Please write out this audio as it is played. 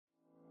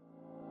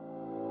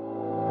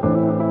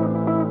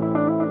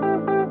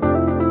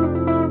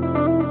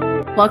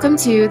Welcome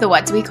to the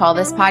What Do We Call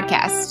This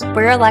podcast.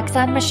 We're Alexa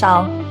and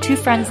Michelle, two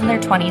friends in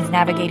their 20s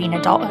navigating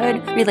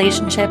adulthood,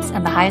 relationships,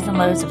 and the highs and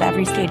lows of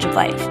every stage of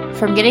life.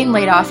 From getting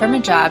laid off from a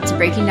job to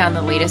breaking down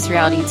the latest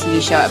reality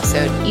TV show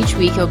episode, each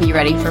week you'll be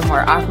ready for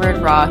more awkward,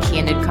 raw,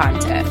 candid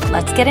content.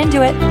 Let's get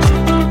into it.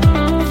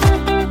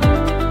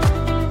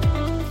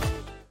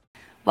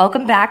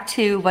 Welcome back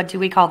to What Do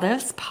We Call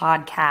This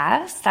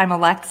podcast. I'm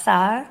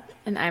Alexa.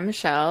 And I'm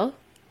Michelle.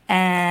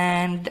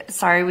 And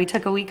sorry we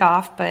took a week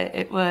off, but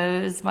it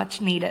was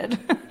much needed.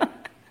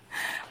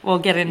 We'll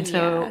get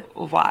into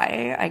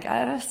why, I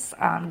guess,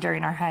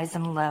 during our highs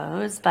and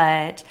lows.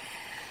 But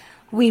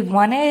we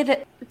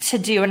wanted to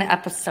do an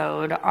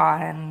episode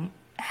on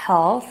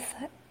health,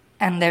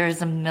 and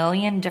there's a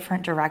million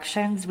different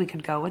directions we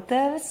could go with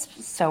this.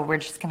 So we're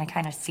just going to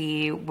kind of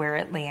see where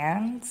it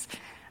lands.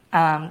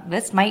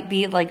 This might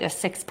be like a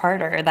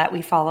 6-parter that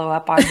we follow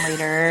up on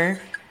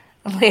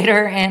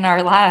later in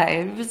our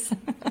lives.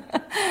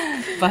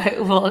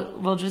 But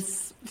we'll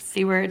just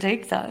see where it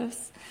takes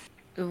us.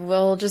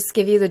 We'll just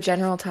give you the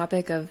general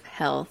topic of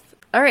health.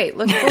 All right,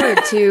 look forward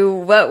to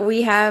what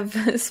we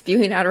have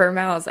spewing out of our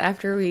mouths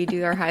after we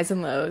do our highs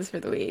and lows for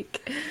the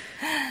week.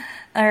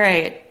 All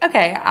right.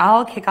 Okay,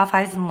 I'll kick off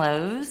highs and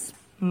lows.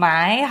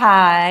 My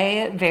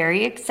high,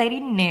 very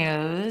exciting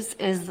news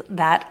is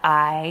that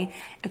I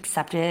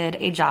accepted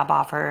a job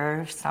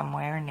offer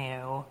somewhere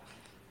new.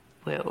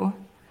 Woo.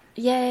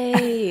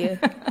 Yay.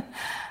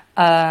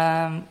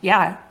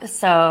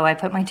 So I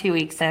put my 2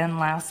 weeks in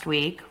last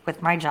week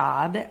with my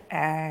job,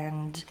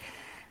 and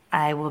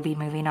I will be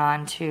moving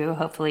on to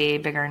hopefully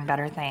bigger and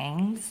better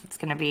things. It's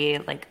going to be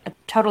like a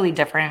totally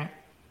different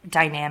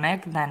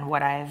dynamic than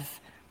what I've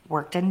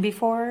worked in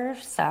before,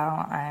 so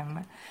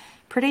I'm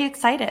pretty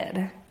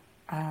excited.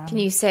 Can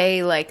you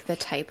say like the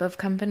type of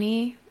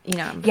company? You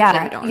know, we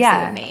don't want to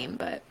say the name,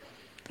 but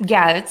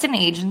yeah, it's an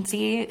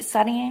agency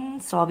setting,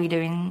 so I'll be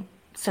doing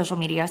social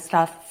media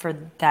stuff for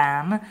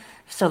them.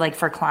 So like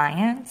for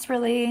clients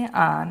really,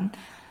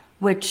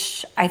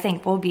 which I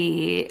think will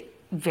be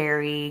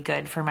very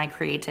good for my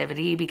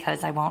creativity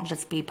because I won't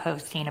just be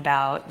posting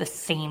about the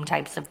same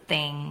types of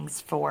things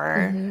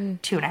for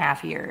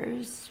 2.5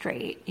 years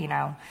straight, you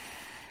know?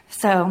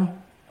 So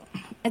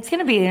it's going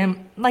to be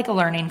like a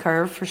learning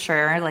curve for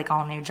sure, like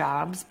all new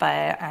jobs,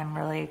 but I'm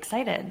really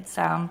excited.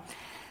 So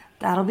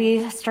that'll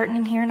be starting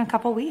in here in a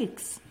couple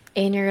weeks.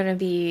 And you're going to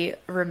be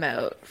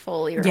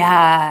fully remote.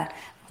 Yeah,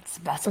 that's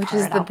the best part.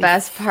 Which is the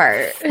best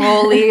part.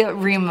 Fully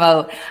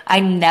remote.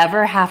 I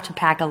never have to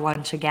pack a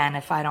lunch again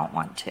if I don't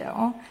want to.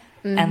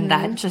 Mm-hmm. And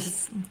that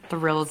just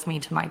thrills me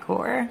to my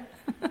core.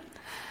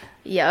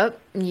 Yep.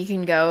 You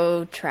can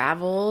go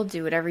travel,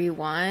 do whatever you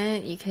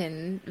want. You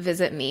can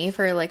visit me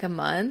for like a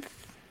month.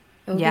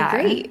 It would be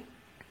great.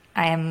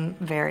 I am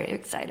very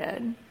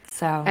excited.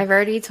 So I've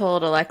already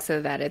told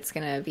Alexa that it's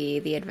going to be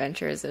the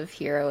adventures of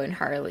Hero and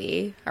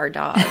Harley, our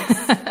dogs.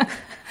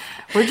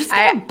 We're just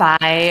going to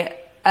buy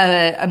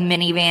a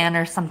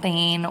minivan or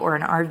something or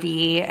an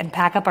RV and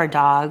pack up our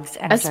dogs.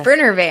 And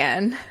Sprinter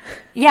van.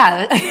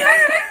 Yeah.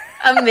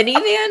 A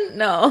minivan?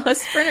 No, a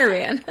Sprinter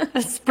van.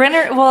 A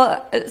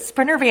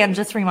Sprinter van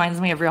just reminds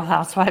me of Real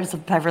Housewives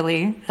of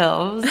Beverly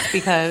Hills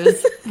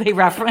because they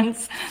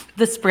reference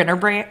the Sprinter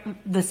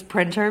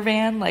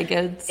van like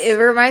it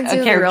reminds me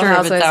of the Real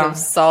Housewives of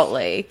Salt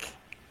Lake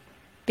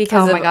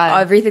because of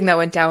everything that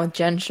went down with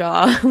Jen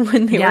Shaw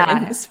when they were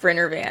in the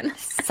Sprinter van.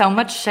 So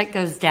much shit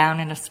goes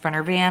down in a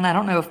Sprinter van. I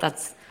don't know if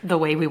that's the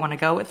way we want to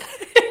go with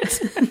it.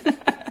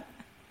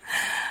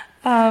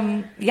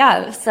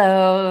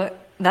 So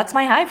that's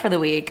my high for the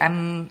week.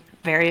 I'm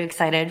very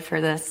excited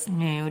for this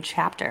new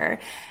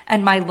chapter.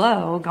 And my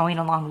low, going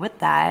along with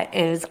that,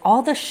 is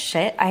all the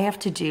shit I have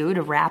to do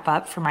to wrap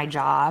up for my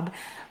job.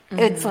 Mm-hmm.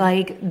 It's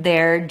like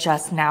they're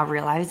just now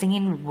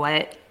realizing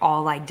what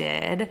all I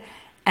did,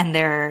 and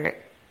they're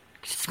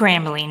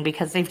scrambling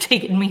because they've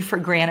taken me for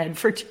granted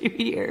for 2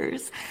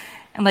 years.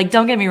 And like,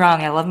 don't get me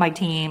wrong, I love my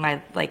team.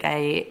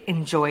 I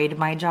enjoyed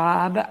my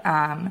job.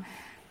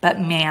 But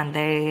man,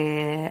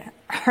 they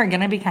are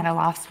going to be kind of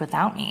lost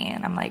without me.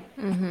 And I'm like,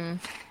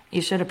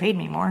 you should have paid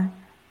me more.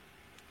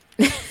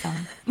 So.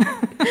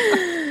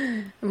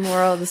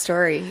 Moral of the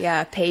story.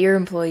 Yeah. Pay your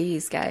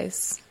employees,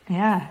 guys.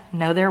 Yeah.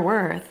 Know their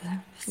worth.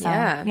 So,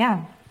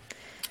 yeah.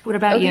 What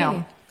about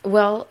you?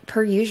 Well,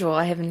 per usual,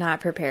 I have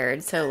not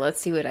prepared. So let's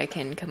see what I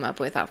can come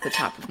up with off the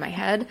top of my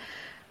head.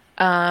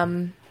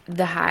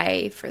 The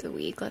high for the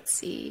week. Let's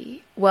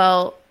see.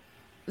 Well,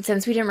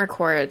 since we didn't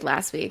record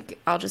last week,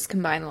 I'll just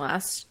combine the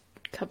last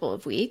couple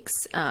of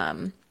weeks.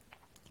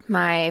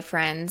 My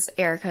friends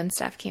Erica and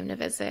Steph came to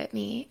visit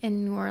me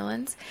in New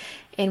Orleans,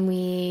 and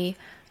we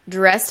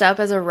dressed up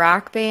as a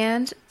rock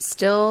band,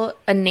 still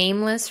a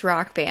nameless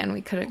rock band.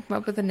 We couldn't come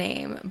up with a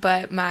name,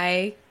 but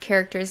my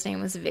character's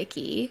name was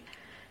Vicky.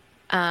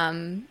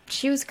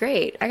 She was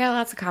great. I got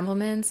lots of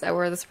compliments. I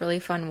wore this really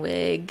fun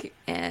wig,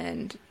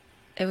 and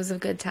it was a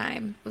good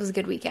time. It was a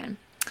good weekend.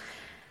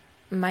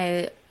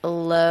 My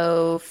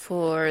low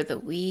for the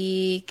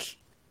week,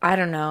 I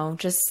don't know,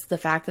 just the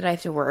fact that I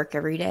have to work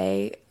every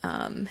day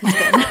has been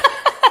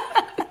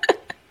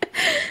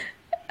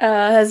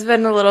Has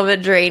been a little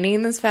bit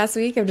draining this past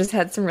week. I've just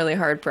had some really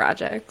hard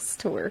projects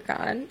to work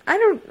on. I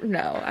don't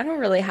know. I don't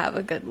really have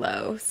a good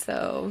low,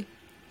 so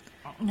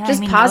No, I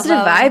just mean, positive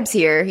no low. vibes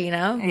here, you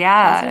know? Positive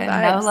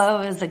Yeah, no vibes.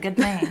 low is a good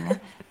thing.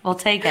 We'll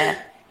take it.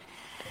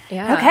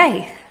 Yeah.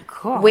 Okay,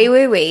 cool.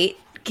 Wait.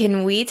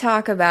 Can we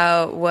talk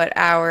about what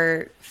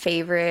our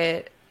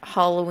favorite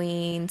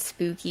Halloween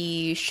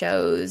spooky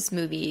shows,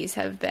 movies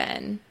have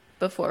been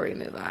before we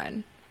move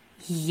on?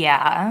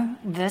 Yeah,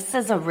 this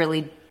is a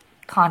really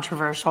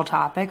controversial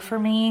topic for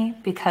me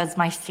because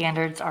my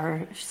standards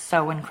are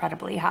so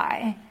incredibly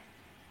high.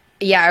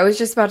 Yeah, I was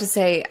just about to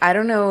say, I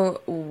don't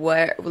know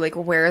where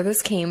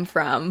this came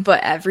from,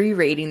 but every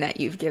rating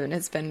that you've given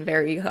has been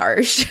very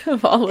harsh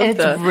of all of It's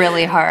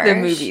really the harsh.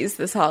 movies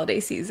this holiday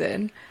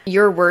season.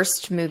 Your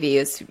worst movie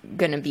is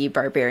gonna be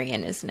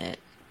Barbarian, isn't it?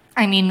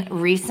 I mean,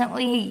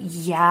 recently,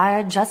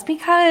 yeah, just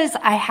because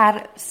I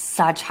had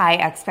such high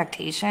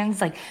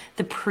expectations, like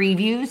the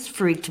previews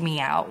freaked me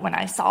out when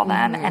I saw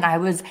them, and I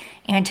was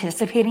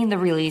anticipating the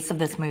release of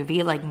this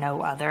movie like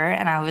no other,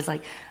 and I was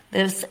like,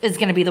 this is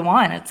going to be the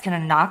one. It's going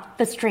to knock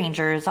The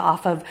Strangers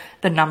off of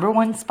the number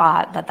one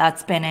spot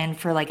that's been in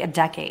for like a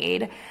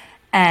decade.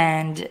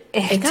 And It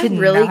it got did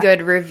really not.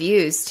 good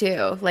reviews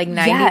too, like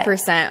Yeah,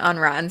 90% on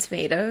Rotten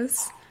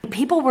Tomatoes.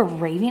 people were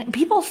raving.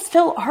 People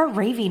still are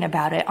raving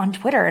about it on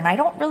Twitter, and I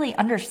don't really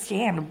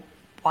understand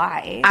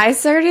why. I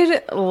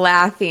started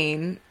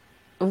laughing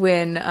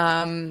when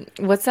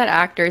what's that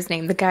actor's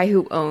name? The guy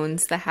who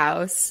owns the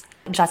house.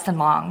 Justin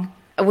Long.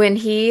 When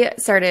he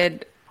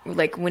started,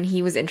 like when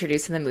he was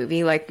introduced in the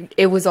movie, like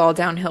it was all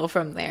downhill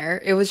from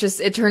there.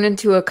 It turned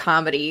into a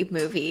comedy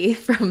movie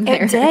from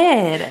there. It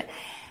did.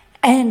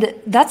 And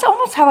that's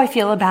almost how I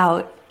feel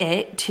about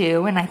it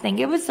too. And I think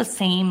it was the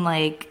same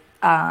like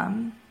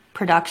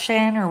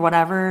production or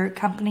whatever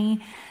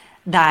company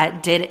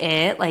that did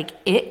it. Like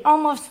it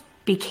almost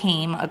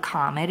became a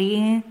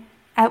comedy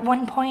at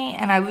one point,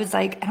 and I was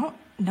like, I don't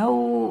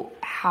know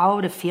how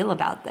to feel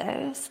about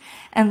this.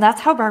 And that's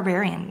how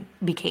Barbarian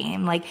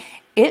became. Like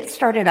it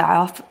started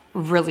off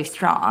really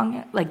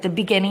strong. Like the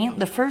beginning,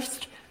 the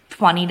first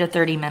 20 to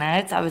 30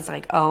 minutes, I was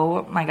like,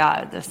 oh my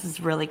God, this is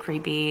really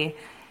creepy.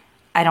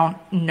 I don't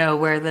know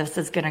where this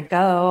is going to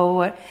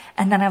go.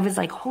 And then I was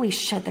like, holy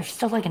shit, there's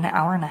still like an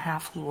hour and a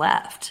half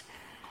left.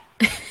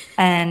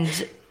 And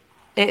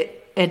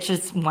it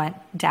just went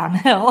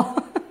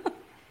downhill.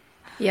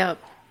 Yep.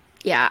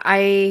 Yeah,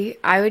 I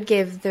would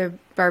give the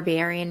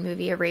Barbarian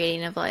movie a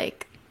rating of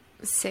like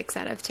 6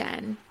 out of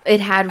 10. It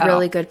had Oh,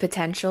 really good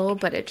potential,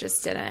 but it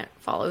just didn't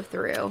follow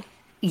through.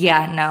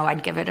 yeah, no,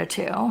 I'd give it a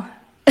 2.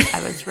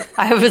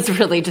 I was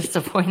really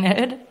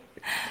disappointed.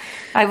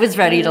 I was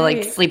ready to like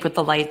Right. sleep with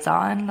the lights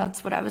on.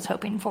 That's what I was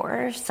hoping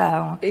for.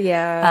 So,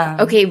 Yeah.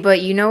 Okay,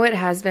 but you know what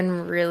has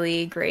been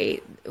really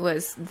great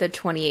was the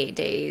 28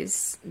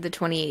 days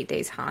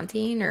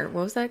haunting, or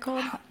what was that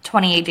called?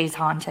 28 Days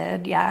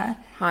Haunted, yeah.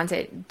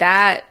 Haunted.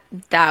 That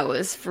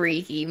was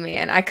freaky,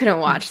 man. I couldn't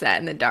watch that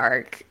in the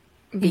dark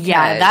Yeah,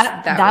 because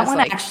that that was one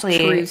like true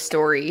actually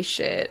story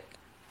shit.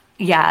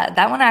 Yeah,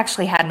 that one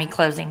actually had me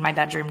closing my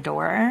bedroom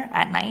door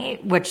at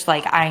night, which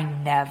like I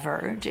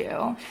never do.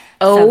 So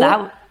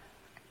Oh,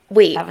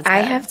 wait, that was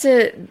I good. have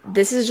to.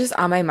 This is just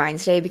on my mind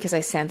today because I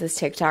sent this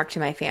TikTok to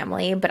my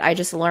family, but I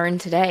just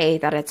learned today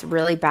that it's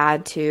really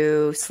bad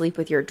to sleep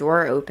with your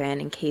door open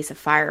in case a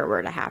fire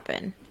were to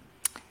happen.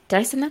 Did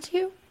I send that to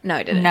you? No,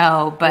 I didn't.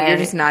 No, But you're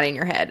just but nodding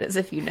your head as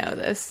if you know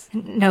this.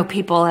 no,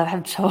 people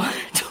have told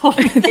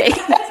me Okay.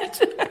 that.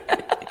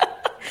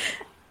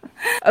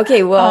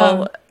 Okay,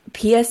 well,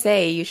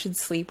 PSA, you should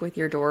sleep with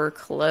your door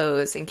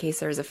closed in case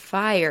there's a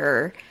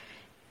fire,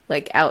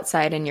 like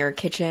outside in your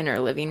kitchen or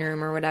living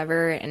room or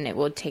whatever, and it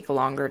will take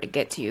longer to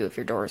get to you if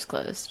your door is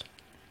closed.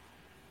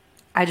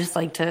 I just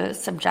like to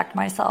subject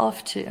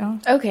myself to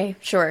Okay,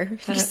 sure.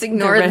 Just the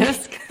ignore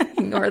risk.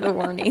 ignore the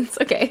warnings.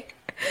 Okay.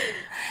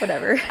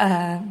 Whatever.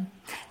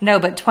 No,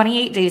 but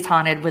 28 Days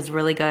Haunted was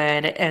really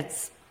good.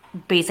 It's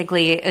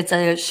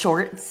a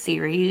short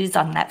series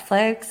on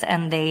Netflix,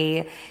 and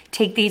they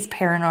take these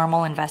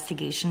paranormal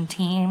investigation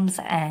teams,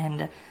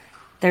 and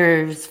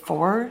there's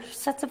 4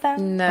 sets of them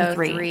or No,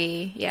 3.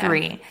 3. Yeah.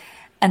 3.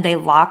 And they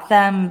lock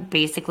them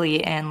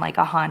basically in like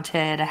a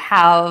haunted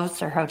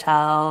house or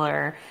hotel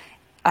or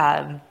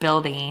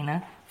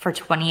building for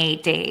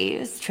 28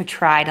 days to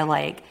try to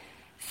like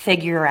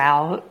figure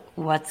out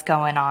what's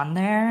going on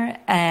there.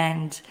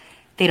 And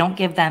they don't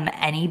give them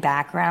any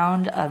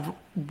background of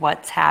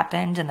what's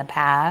happened in the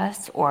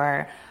past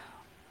or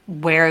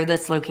where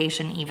this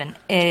location even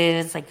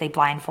is. Like they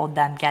blindfold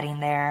them getting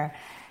there.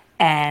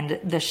 And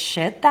the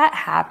shit that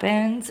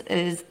happens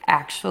is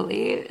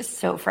actually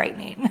so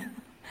frightening.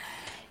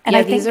 And Yeah,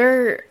 I these think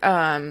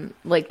are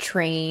like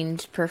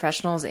trained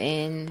professionals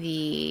in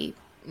the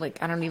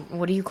like I don't even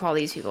what do you call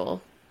these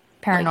people?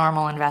 Like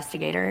paranormal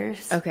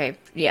investigators okay,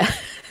 yeah.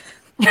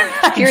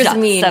 I Here's just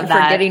me said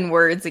that. forgetting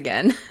words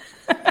again.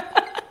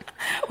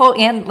 Well,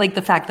 and like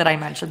the fact that I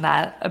mentioned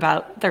that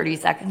about 30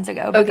 seconds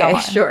ago, but go Okay,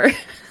 on. sure.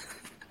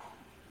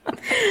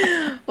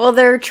 Well,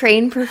 they're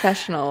trained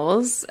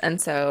professionals, and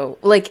so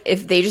like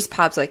if they just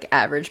popped like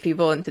average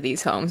people into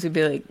these homes, we'd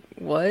be like,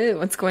 "What?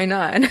 What's going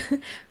on?"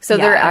 So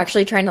they're Yeah,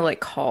 actually trying to like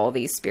call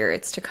these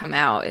spirits to come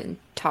out and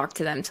talk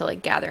to them to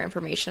like gather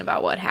information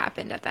about what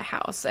happened at the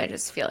house. I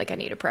just feel like I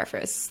need to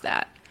preface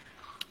that.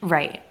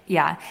 right.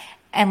 Yeah.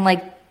 And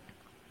like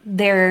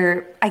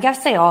I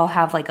guess they all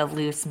have like a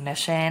loose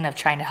mission of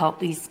trying to help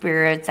these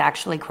spirits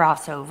actually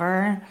cross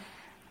over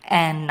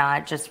and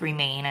not just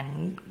remain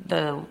in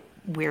the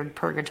weird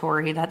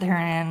purgatory that they're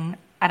in.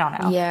 I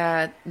don't know.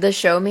 Yeah, the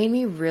show made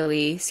me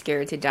really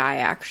scared to die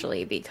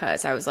actually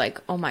because I was like,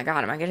 "Oh my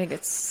God, am I gonna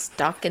get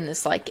stuck in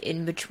this like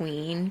in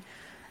between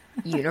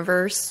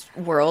universe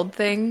world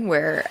thing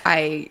where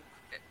I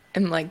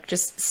am like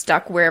just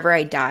stuck wherever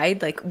I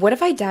died? Like, what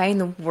if I die in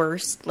the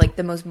worst, like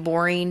the most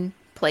boring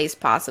place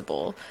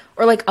possible,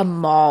 or like a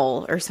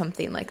mall or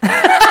something like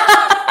that?"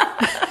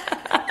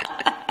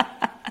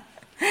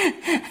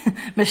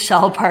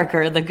 Michelle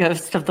Parker, the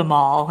ghost of the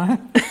mall.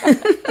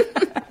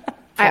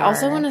 I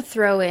also want For to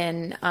throw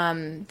in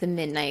the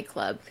Midnight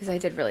Club because I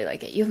did really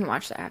like it. You haven't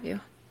watched that, have you?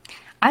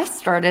 I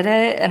started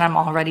it and I'm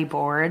already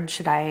bored.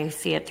 Should I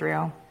see it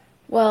through?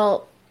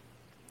 Well,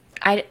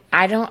 I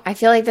don't I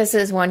feel like this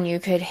is one you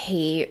could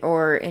hate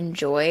or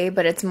enjoy,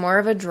 but it's more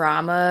of a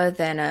drama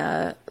than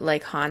a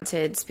like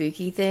haunted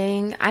spooky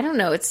thing. I don't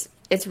know, it's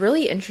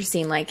really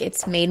interesting. Like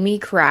it's made me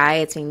cry,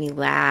 it's made me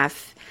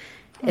laugh.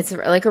 It's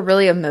like a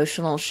really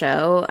emotional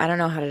show. I don't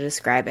know how to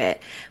describe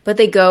it, but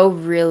they go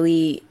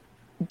really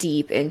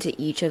deep into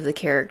each of the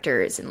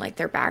characters and like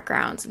their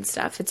backgrounds and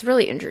stuff. It's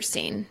really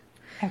interesting.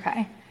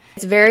 Okay.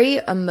 It's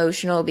very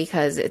emotional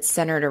because it's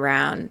centered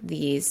around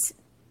these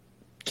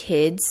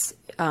kids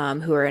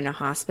who are in a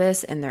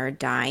hospice and they're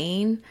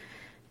dying.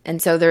 And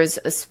so there's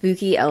a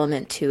spooky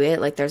element to it.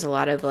 Like there's a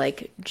lot of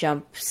like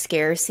jump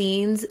scare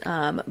scenes.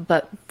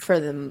 But for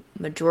the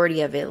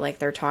majority of it, like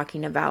they're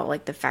talking about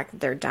like the fact that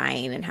they're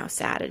dying and how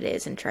sad it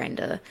is and trying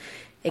to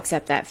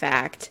accept that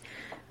fact.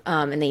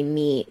 And they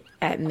meet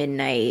at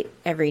midnight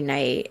every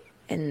night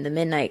in the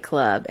Midnight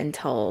Club and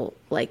tell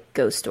like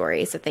ghost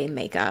stories that they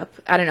make up.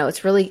 I don't know.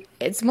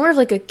 It's more of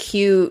like a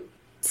cute,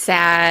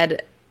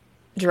 sad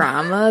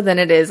drama than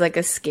it is like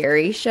a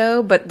scary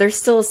show, but there's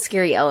still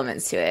scary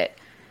elements to it.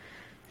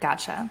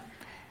 Gotcha.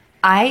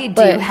 I do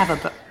But have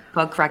a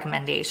book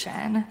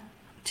recommendation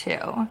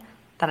too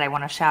that I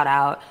want to shout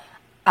out.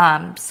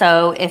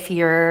 So if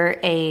you're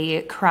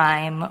a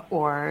crime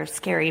or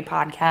scary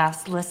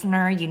podcast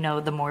listener, you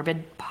know the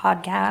Morbid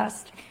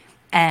podcast.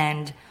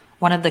 And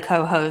one of the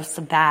co-hosts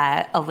of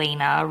that,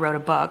 Elena, wrote a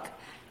book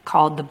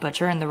called The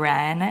Butcher and the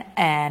Wren.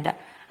 And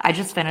I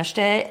just finished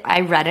it.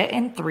 I read it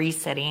in 3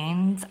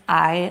 sittings.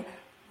 I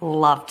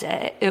loved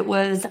it. It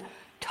was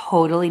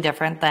totally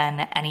different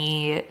than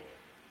any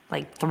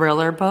like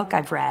thriller book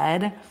I've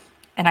read.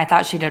 And I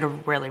thought she did a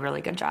really, really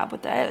good job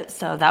with it.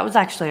 So that was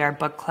actually our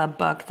book club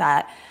book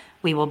that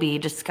we will be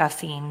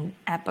discussing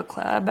at book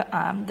club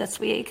this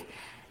week.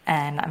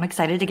 And I'm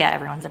excited to get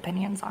everyone's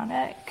opinions on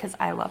it because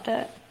I loved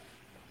it.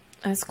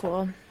 that's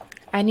cool.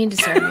 I need to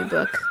start a new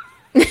book.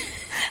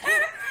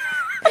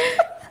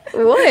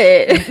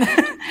 What?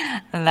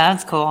 And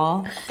that's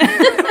cool. You're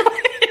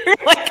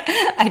like,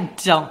 I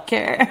don't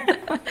care.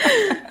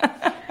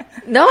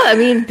 No, I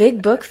mean,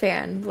 big book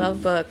fan.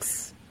 Love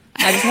books.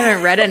 I just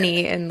haven't read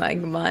any in like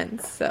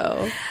months,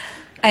 so.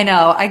 I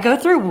know. I go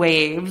through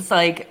waves.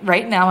 Like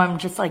right now, I'm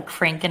just like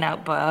cranking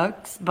out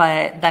books,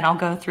 but then I'll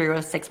go through a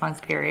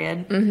 6-month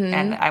period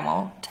and I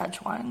won't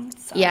touch one.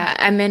 So. Yeah,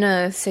 I'm in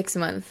a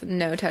 6-month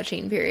no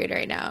touching period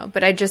right now,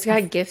 but I just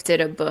got gifted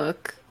a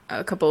book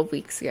a couple of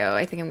weeks ago.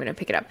 I think I'm going to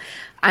pick it up.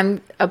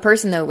 I'm a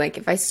person though, like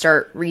if I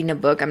start reading a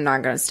book, I'm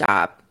not going to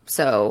stop.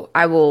 So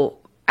I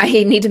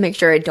need to make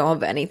sure I don't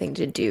have anything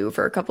to do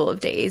for a couple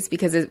of days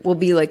because it will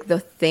be like the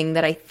thing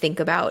that I think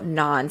about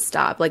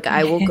nonstop. Like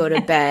I will go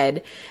to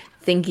bed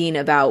thinking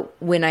about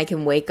when I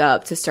can wake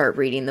up to start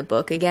reading the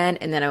book again.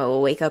 And then I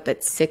will wake up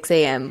at 6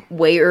 a.m.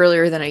 way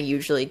earlier than I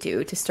usually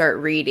do to start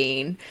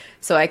reading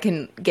so I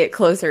can get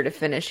closer to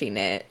finishing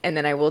it. And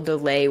then I will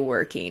delay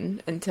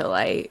working until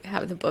I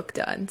have the book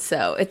done.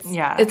 So it's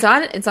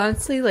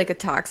honestly like a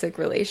toxic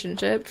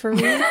relationship for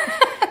me.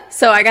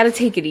 So I got to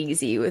take it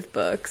easy with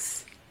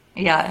books.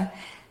 Yeah.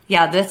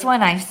 Yeah. This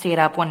one, I stayed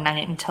up one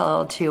night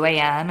until 2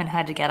 a.m. and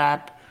had to get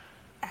up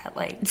at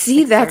like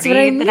See, that's what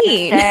I 6:30 the next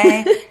mean.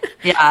 day.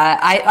 Yeah,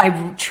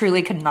 I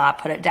truly could not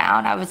put it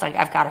down. I was like,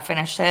 I've got to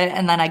finish it.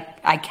 And then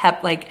I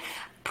kept like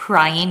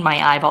prying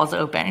my eyeballs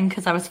open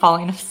because I was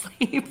falling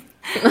asleep.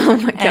 Oh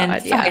my And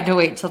God, so I had yeah. to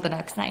wait till the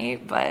next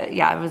night. But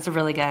yeah, it was a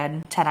really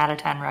good 10 out of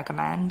 10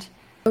 recommend.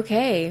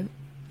 Okay,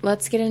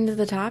 let's get into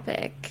the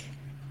topic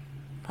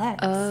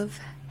Let's. of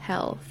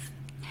health.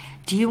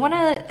 Do you want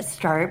to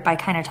start by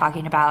kind of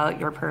talking about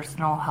your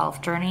personal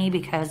health journey?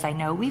 Because I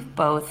know we've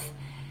both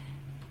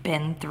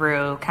been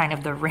through kind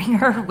of the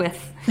ringer with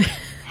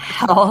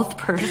health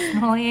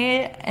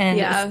personally, and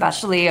Yeah.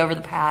 especially over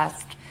the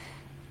past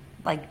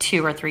like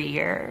 2 or 3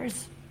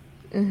 years.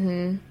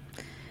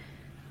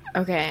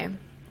 Okay.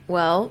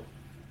 Well,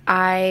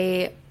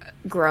 I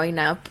growing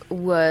up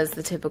was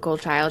the typical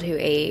child who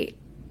ate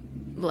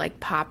like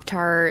Pop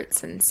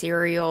Tarts and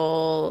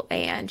cereal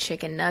and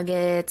chicken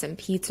nuggets and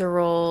pizza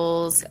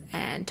rolls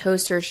and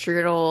toaster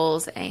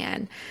strudels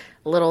and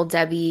Little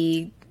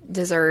Debbie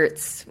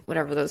desserts,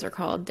 whatever those are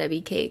called,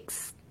 Debbie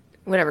cakes,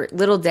 whatever.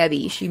 Little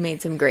Debbie, she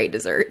made some great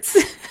desserts.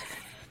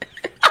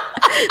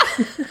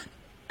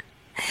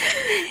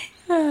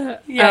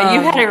 Yeah,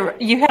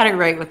 you had it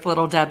right with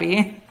Little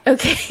Debbie.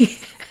 Okay.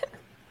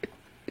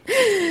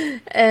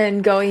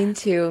 And going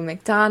to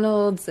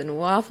McDonald's and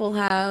Waffle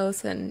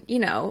House and,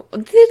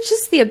 it's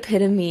just the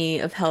epitome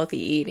of healthy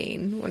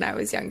eating when I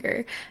was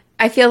younger.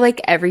 I feel like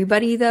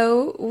everybody,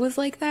 though, was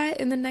like that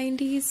in the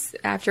 90s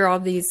after all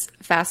these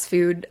fast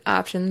food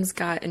options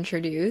got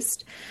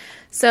introduced.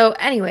 So,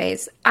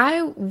 anyways,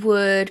 I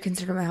would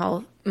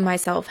consider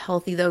myself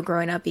healthy, though,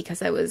 growing up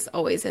because I was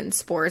always in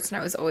sports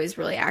and I was always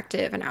really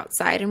active and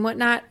outside and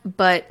whatnot.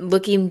 But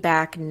looking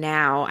back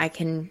now, I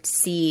can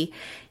see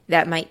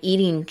that my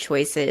eating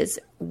choices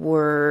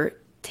were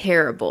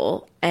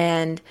terrible.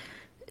 And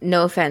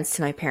no offense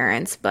to my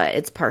parents, but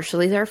it's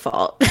partially their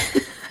fault.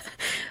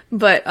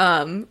 But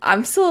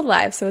I'm still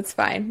alive, so it's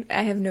fine.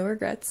 I have no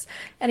regrets.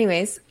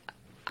 Anyways,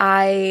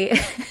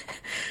 I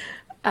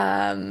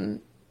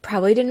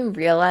probably didn't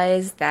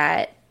realize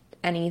that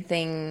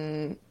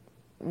anything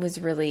was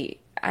really,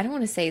 I don't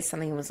want to say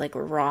something was like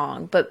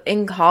wrong, but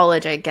in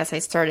college, I guess I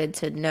started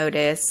to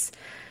notice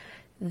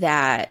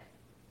that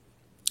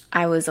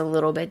I was a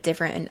little bit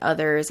different than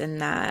others in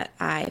that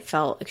I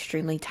felt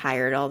extremely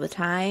tired all the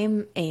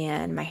time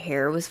and my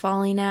hair was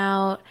falling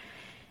out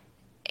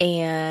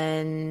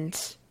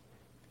and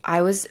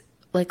I was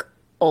like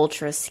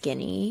ultra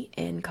skinny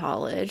in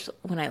college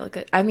when I look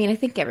at, I mean, I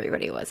think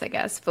everybody was, I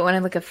guess, but when I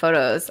look at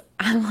photos,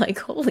 I'm like,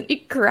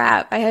 holy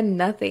crap, I had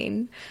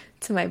nothing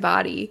to my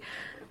body.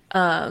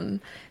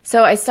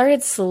 So I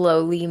started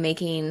slowly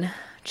making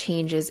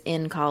changes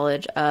in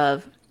college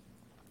of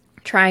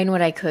trying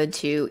what I could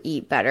to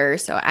eat better.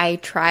 So I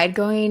tried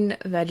going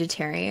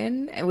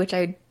vegetarian, which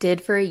I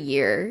did for a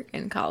year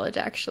in college,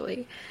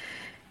 actually.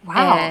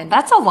 Wow, And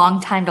that's a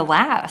long time to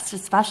last,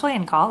 especially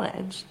in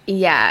college.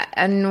 yeah,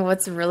 and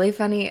what's really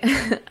funny,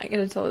 I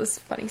gotta tell this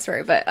funny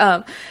story,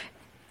 but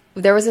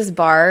there was this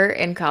bar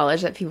in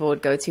college that people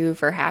would go to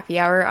for happy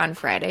hour on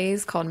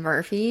Fridays called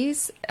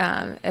Murphy's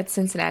at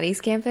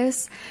Cincinnati's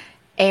campus,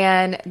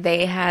 and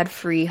they had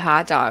free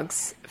hot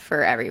dogs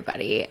for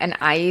everybody. And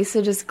I used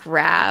to just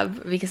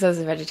grab, because I was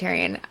a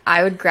vegetarian,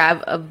 I would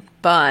grab a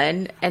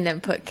bun and then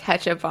put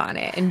ketchup on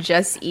it and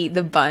just eat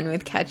the bun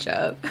with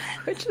ketchup,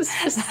 which is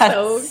just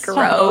so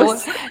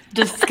gross. So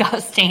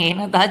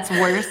disgusting. That's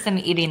worse than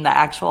eating the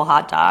actual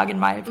hot dog, in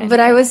my opinion. But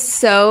I was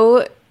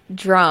so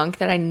drunk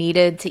that I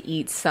needed to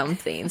eat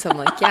something. So I'm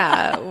like,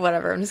 yeah,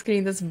 whatever. I'm just gonna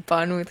eat this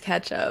bun with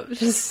ketchup. It's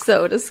just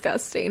so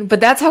disgusting.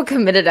 But that's how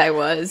committed I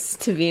was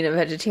to being a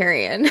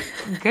vegetarian.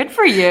 Good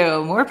for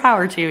you. More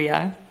power to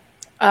you.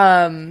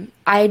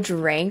 I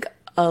drank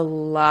a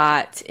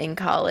lot in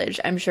college.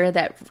 I'm sure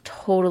that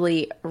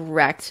totally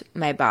wrecked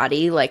my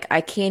body. Like, I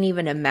can't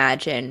even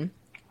imagine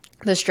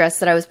the stress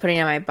that I was putting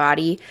on my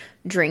body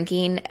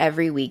drinking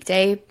every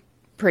weekday,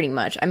 pretty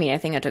much. I mean, I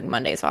think I took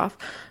Mondays off.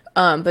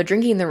 But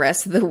drinking the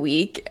rest of the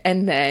week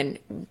and then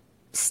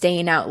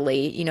staying out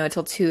late,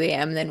 until 2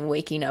 a.m., then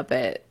waking up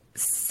at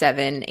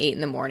 7, 8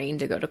 in the morning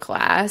to go to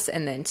class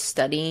and then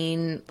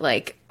studying,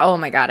 like, oh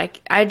my God,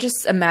 I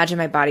just imagine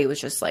my body was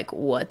just like,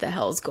 what the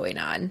hell's going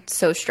on?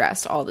 So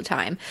stressed all the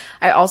time.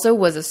 I also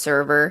was a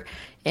server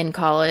in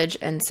college,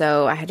 and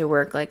so I had to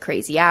work like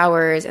crazy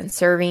hours, and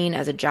serving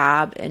as a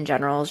job in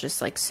general is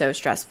just like so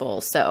stressful.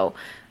 So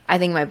I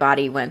think my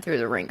body went through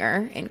the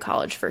ringer in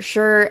college for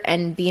sure.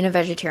 And being a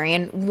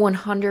vegetarian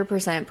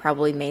 100%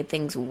 probably made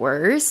things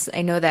worse.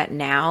 I know that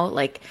now,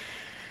 like,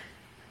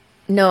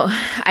 no,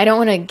 I don't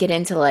want to get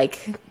into like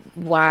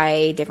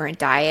why different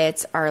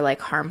diets are like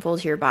harmful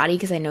to your body,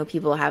 because I know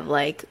people have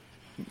like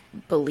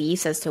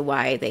beliefs as to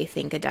why they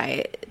think a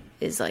diet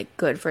is like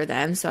good for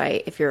them. So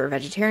if you're a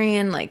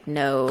vegetarian, like,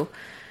 no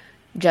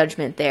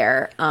judgment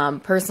there.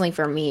 Personally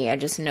for me, I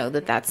just know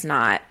that that's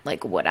not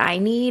like what I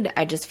need.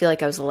 I just feel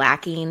like I was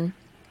lacking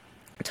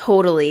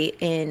totally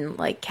in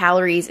like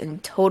calories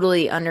and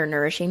totally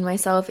undernourishing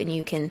myself. And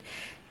you can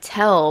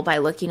tell by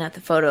looking at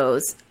the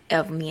photos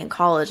of me in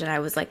college, and I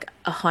was like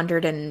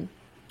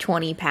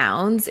 120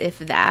 pounds, if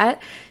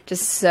that,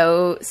 just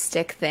so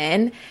stick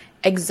thin,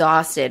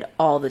 exhausted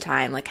all the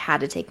time, like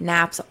had to take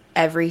naps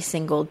every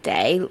single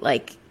day,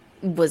 like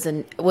was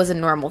a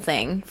normal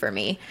thing for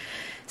me.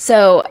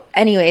 So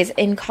anyways,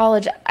 in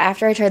college,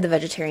 after I tried the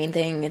vegetarian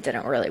thing, it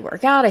didn't really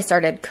work out. I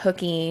started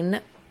cooking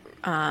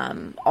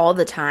all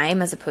the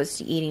time as opposed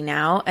to eating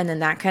out. And then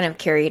that kind of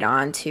carried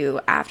on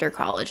to after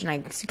college. And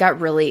I got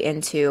really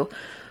into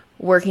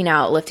working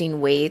out,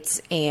 lifting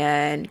weights,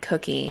 and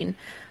cooking.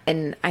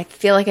 And I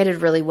feel like I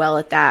did really well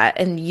at that.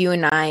 And you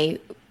and I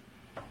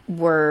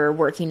were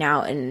working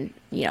out and,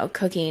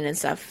 cooking and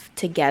stuff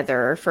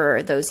together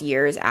for those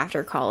years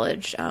after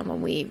college,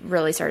 when we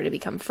really started to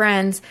become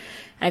friends.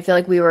 And I feel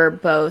like we were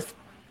both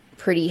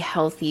pretty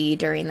healthy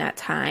during that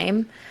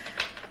time.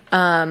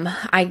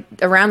 I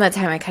around that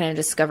time I kind of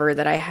discovered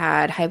that I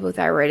had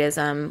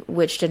hypothyroidism,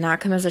 which did not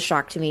come as a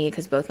shock to me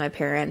because both my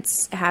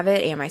parents have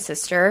it and my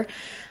sister.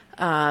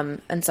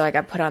 And so I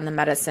got put on the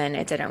medicine.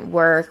 It didn't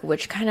work,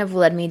 which kind of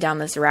led me down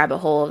this rabbit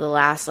hole of the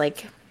last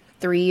like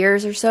 3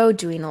 years or so,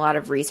 doing a lot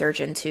of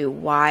research into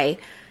why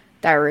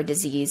thyroid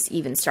disease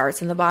even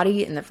starts in the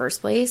body in the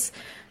first place,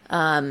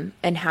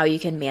 and how you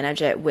can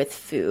manage it with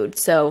food.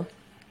 So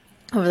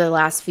over the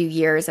last few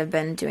years, I've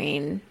been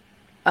doing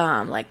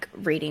like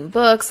reading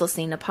books,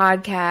 listening to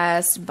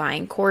podcasts,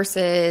 buying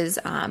courses,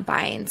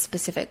 buying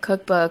specific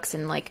cookbooks,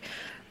 and like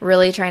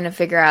really trying to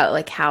figure out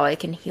like how I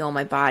can heal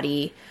my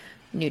body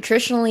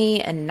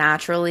nutritionally and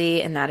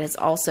naturally. And that has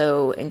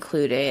also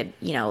included,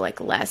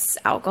 like less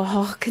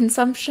alcohol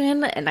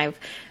consumption. And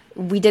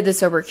we did the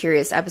Sober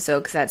Curious episode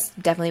because that's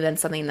definitely been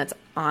something that's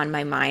on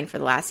my mind for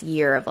the last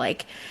year of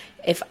like,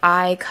 if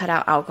I cut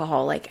out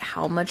alcohol, like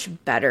how much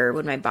better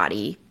would my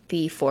body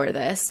be for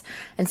this?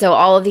 And so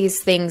all of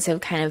these things have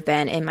kind of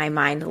been in my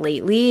mind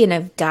lately, and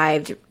I've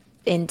dived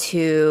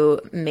into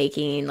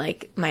making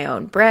like my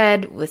own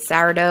bread with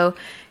sourdough,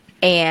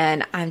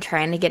 and I'm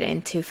trying to get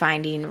into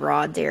finding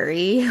raw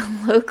dairy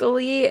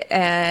locally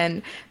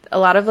and a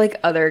lot of like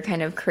other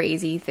kind of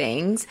crazy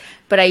things.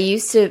 But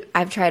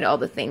I've tried all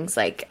the things.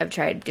 Like I've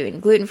tried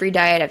doing gluten-free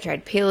diet, I've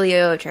tried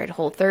paleo, I've tried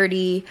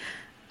Whole30,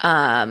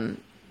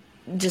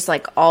 just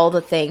like all the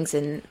things.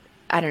 And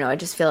I don't know, I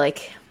just feel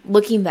like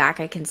looking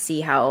back, I can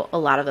see how a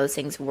lot of those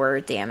things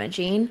were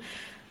damaging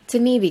to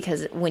me,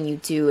 because when you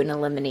do an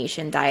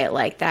elimination diet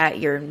like that,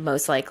 you're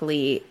most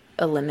likely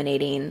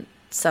eliminating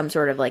some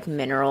sort of like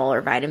mineral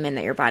or vitamin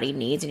that your body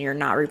needs, and you're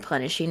not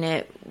replenishing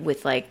it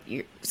with like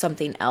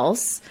something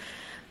else.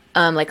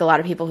 Like a lot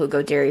of people who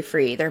go dairy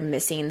free, they're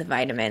missing the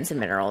vitamins and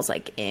minerals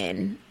like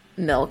in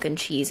milk and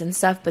cheese and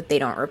stuff, but they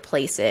don't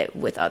replace it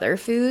with other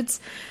foods.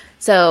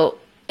 So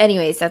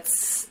anyways,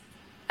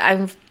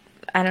 I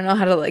don't know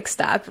how to like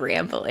stop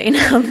rambling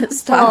on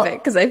this topic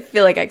because I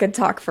feel like I could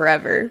talk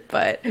forever,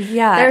 but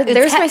yeah,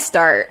 there's my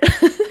start.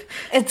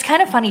 It's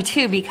kind of funny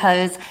too,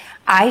 because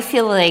I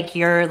feel like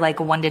you're like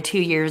 1 to 2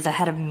 years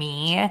ahead of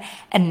me,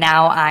 and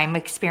now I'm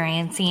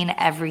experiencing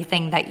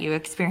everything that you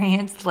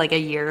experienced like a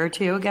year or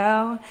two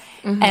ago.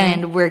 Mm-hmm.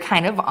 And we're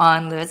kind of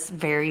on this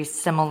very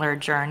similar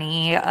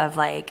journey of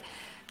like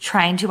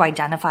trying to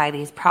identify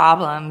these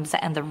problems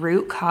and the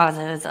root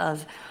causes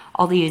of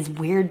all these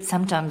weird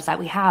symptoms that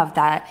we have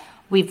that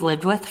we've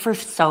lived with for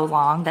so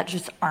long that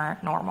just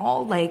aren't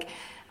normal. Like,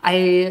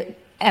 I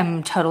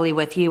am totally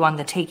with you on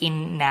the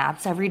taking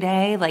naps every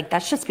day. Like,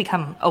 that's just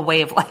become a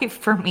way of life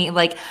for me.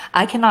 Like,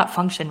 I cannot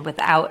function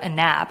without a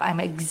nap. I'm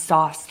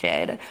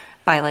exhausted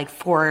by like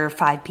 4 or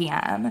 5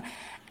 p.m.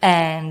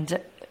 And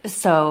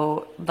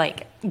so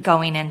like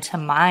going into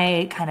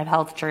my kind of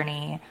health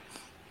journey,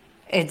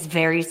 it's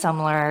very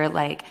similar.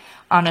 Like,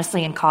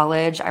 honestly, in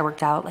college, I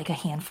worked out like a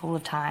handful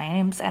of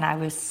times, and I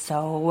was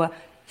so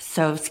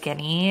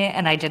skinny,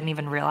 and I didn't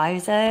even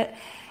realize it.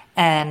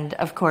 And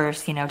of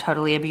course,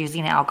 totally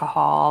abusing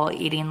alcohol,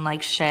 eating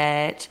like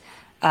shit.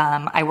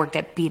 I worked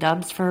at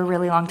B-Dubs for a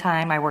really long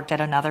time. I worked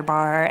at another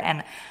bar,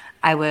 and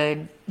I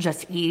would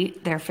just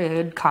eat their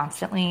food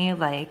constantly.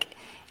 Like,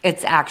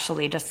 it's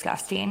actually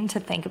disgusting to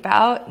think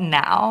about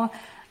now.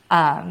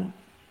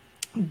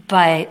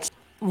 But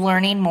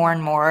learning more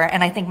and more,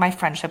 and I think my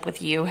friendship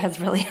with you has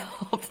really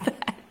helped that.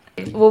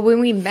 Well, when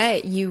we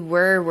met, you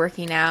were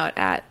working out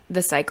at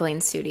the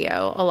cycling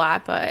studio a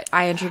lot, but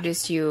I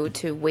introduced you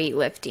to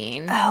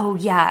weightlifting. Oh,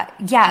 yeah.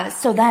 Yeah.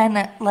 So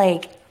then,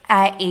 like,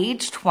 at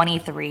age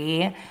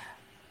 23,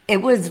 it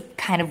was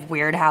kind of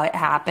weird how it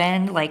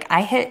happened. Like,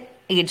 I hit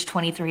age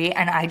 23,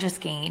 and I just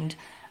gained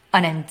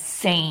an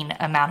insane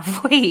amount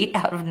of weight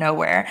out of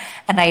nowhere.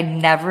 And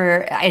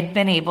I'd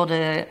been able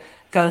to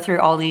go through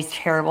all these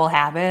terrible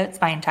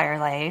habits my entire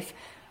life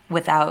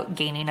without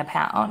gaining a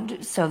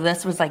pound. So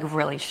this was like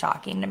really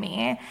shocking to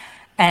me.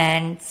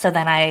 And so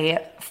then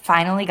I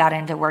finally got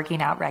into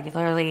working out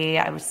regularly.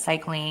 I was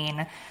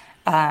cycling.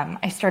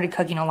 I started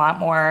cooking a lot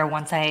more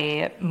once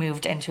I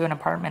moved into an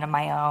apartment of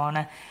my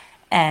own.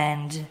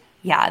 And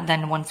yeah,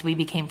 then once we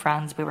became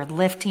friends, we were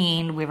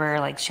lifting, we were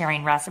like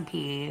sharing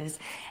recipes,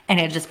 and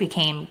it just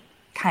became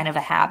kind of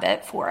a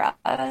habit for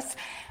us.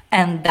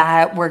 And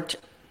that worked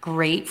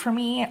great for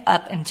me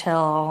up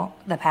until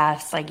the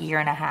past like year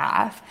and a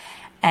half.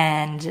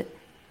 And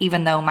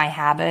even though my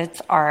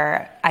habits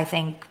are, I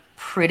think,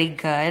 pretty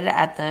good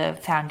at the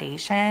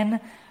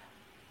foundation,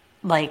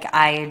 like,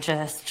 I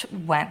just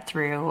went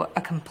through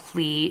a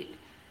complete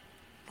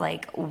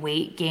like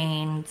weight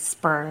gain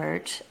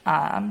spurt,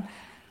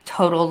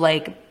 total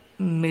like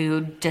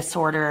mood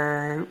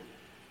disorder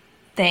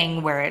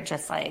thing where it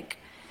just like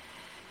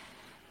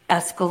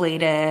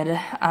escalated.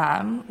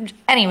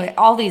 Anyway,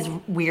 all these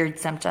weird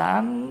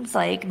symptoms,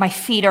 like my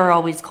feet are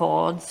always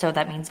cold, so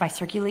that means my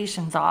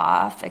circulation's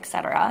off,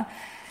 etc.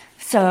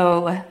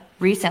 So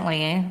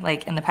recently,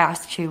 like in the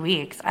past 2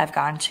 weeks, I've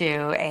gone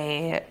to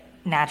a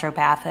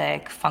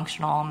naturopathic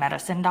functional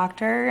medicine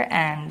doctor,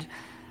 and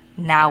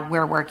now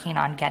we're working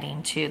on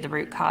getting to the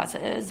root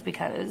causes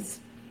because,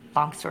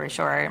 long story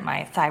short,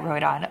 my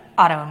thyroid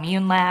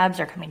autoimmune labs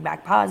are coming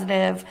back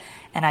positive,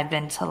 and I've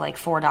been to like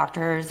 4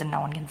 doctors and no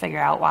one can figure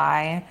out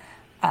why.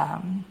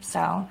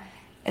 So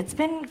it's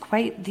been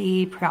quite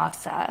the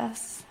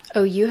process.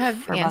 Oh, you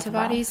have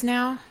antibodies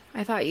now?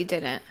 I thought you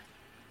didn't.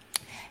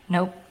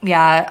 Nope.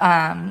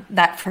 Yeah.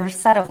 That first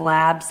set of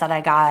labs that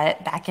I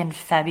got back in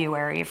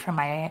February from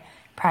my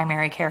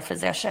primary care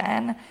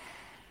physician,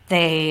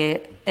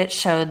 it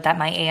showed that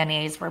my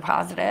ANAs were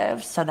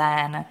positive. So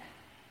then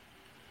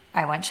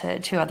I went to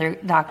 2 other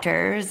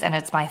doctors, and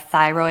it's my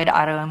thyroid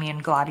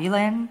autoimmune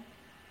globulin.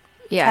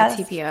 Yeah,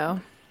 test.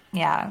 TPO.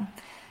 Yeah,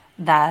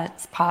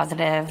 that's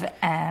positive.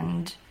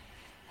 And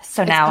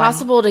so it's now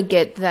possible to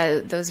get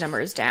those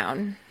numbers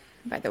down,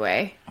 by the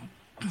way.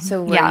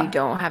 So where you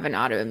don't have an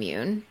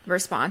autoimmune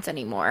response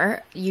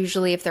anymore.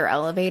 Usually if they're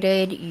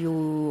elevated,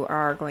 you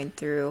are going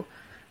through,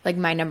 like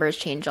my numbers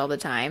change all the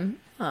time.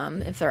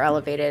 If they're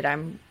elevated, I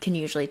can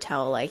usually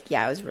tell like,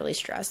 I was really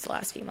stressed the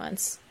last few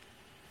months.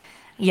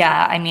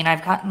 Yeah, I mean,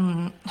 I've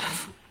gotten,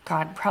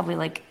 God, probably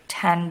like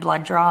 10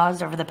 blood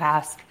draws over the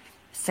past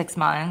 6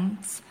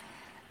 months.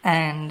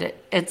 And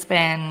it's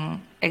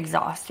been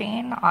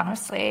exhausting,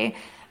 honestly.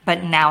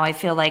 But now I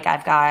feel like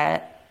I've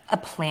got a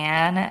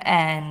plan,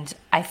 and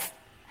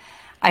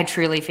I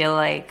truly feel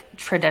like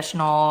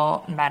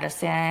traditional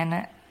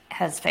medicine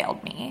has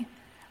failed me.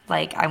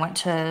 Like, I went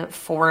to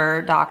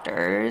 4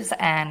 doctors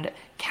and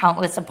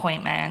countless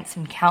appointments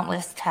and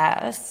countless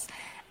tests,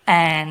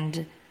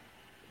 and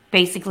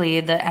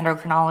basically the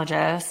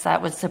endocrinologist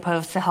that was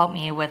supposed to help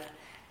me with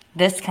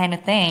this kind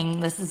of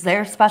thing, this is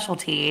their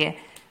specialty,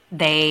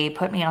 they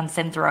put me on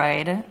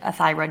Synthroid, a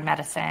thyroid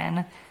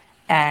medicine,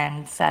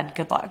 and said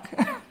good luck.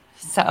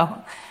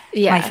 So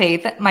my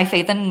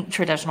faith in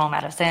traditional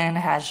medicine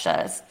has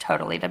just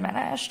totally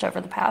diminished over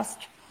the past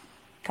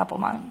couple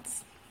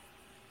months.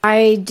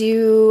 I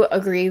do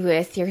agree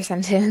with your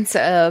sentence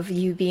of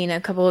you being a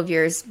couple of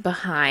years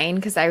behind,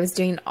 because I was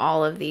doing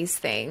all of these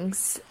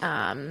things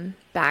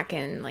back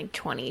in like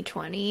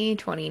 2020,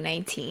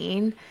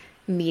 2019,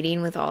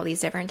 meeting with all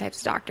these different types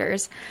of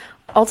doctors.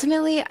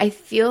 Ultimately, I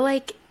feel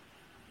like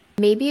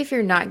maybe if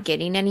you're not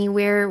getting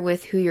anywhere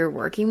with who you're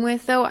working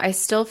with, though, I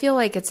still feel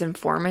like it's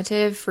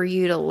informative for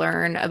you to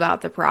learn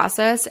about the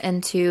process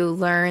and to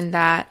learn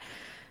that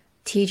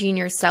teaching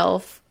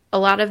yourself a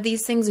lot of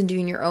these things and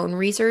doing your own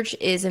research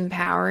is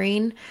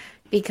empowering,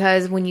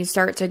 because when you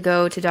start to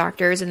go to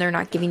doctors and they're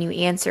not giving you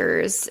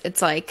answers,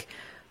 it's like,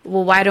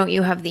 well, why don't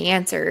you have the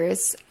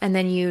answers? And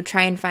then you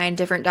try and find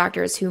different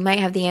doctors who might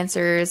have the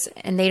answers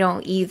and they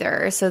don't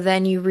either. So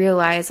then you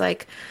realize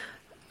like,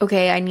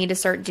 okay, I need to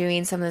start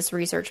doing some of this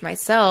research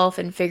myself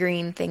and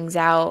figuring things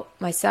out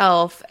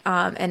myself.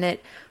 And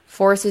it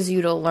forces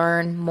you to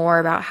learn more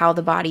about how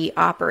the body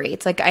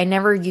operates. Like I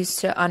never used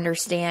to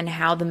understand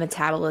how the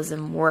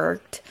metabolism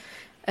worked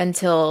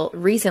until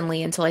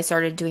recently, until I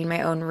started doing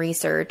my own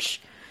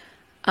research.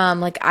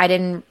 Like I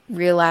didn't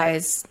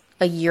realize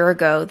a year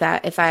ago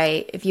that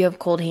if you have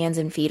cold hands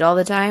and feet all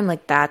the time,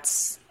 like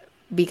that's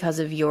because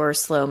of your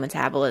slow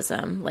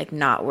metabolism, like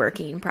not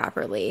working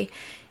properly.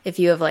 If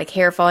you have like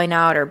hair falling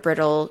out or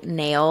brittle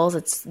nails,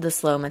 it's the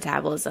slow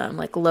metabolism,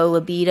 like low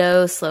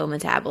libido, slow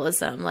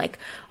metabolism, like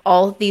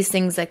all of these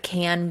things that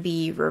can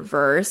be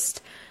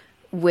reversed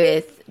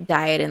with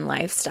diet and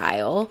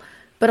lifestyle.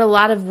 But a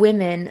lot of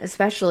women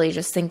especially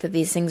just think that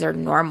these things are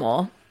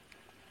normal.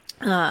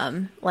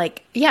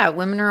 Like, yeah,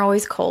 women are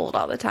always cold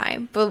all the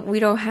time, but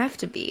we don't have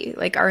to be.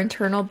 Like our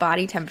internal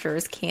body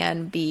temperatures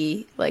can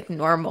be like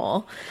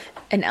normal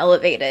and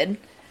elevated.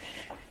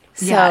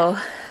 So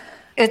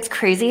it's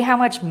crazy how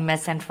much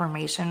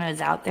misinformation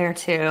is out there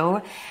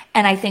too.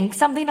 And I think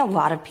something a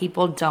lot of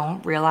people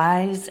don't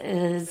realize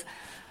is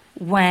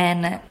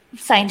when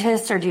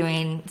scientists are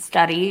doing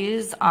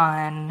studies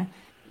on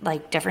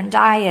like different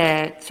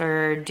diets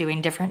or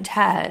doing different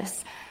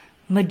tests,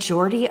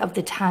 majority of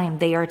the time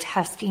they are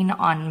testing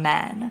on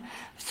men.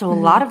 So a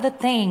lot of the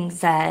things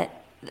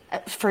that,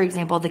 for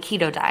example, the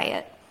keto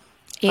diet,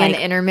 and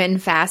like,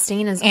 intermittent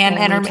fasting is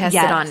only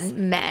tested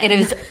on men. It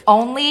is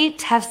only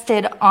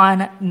tested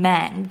on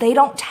men. They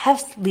don't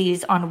test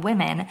these on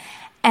women.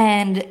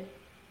 And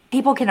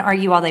people can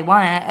argue all they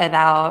want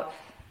about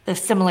the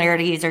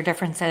similarities or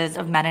differences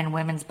of men and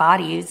women's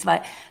bodies,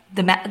 but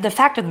the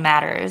fact of the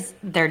matter is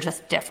they're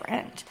just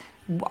different.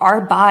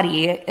 Our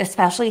body,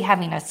 especially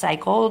having a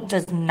cycle,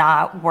 does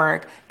not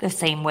work the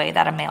same way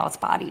that a male's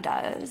body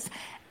does.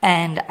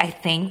 And I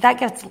think that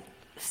gets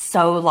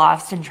so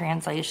lost in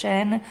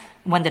translation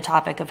when the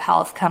topic of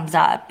health comes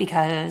up,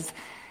 because,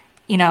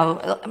 you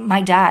know,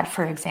 my dad,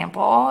 for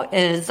example,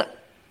 is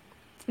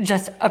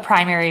just a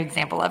primary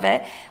example of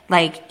it.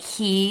 Like,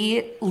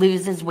 he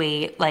loses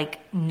weight like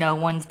no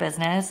one's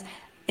business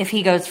if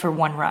he goes for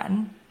one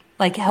run.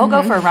 Like, he'll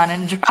go for a run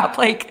and drop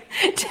like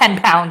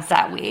 10 pounds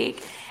that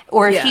week.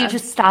 Or if he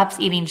just stops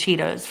eating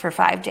Cheetos for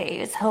 5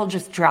 days, he'll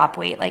just drop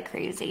weight like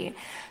crazy.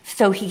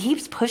 So he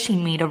keeps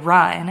pushing me to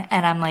run,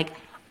 and I'm like,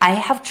 I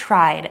have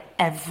tried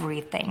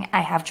everything.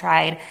 I have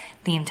tried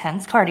the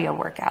intense cardio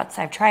workouts.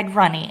 I've tried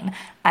running.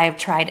 I've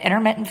tried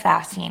intermittent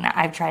fasting.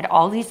 I've tried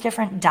all these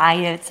different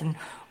diets and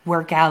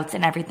workouts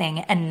and everything,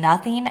 and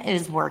nothing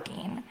is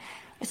working.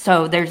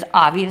 So there's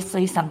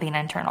obviously something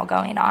internal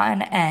going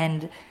on.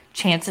 And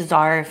chances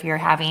are, if you're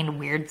having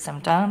weird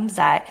symptoms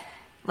that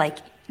like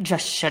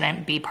just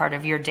shouldn't be part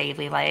of your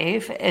daily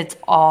life, it's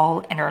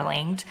all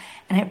interlinked.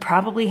 And it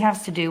probably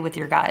has to do with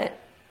your gut.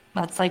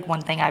 That's like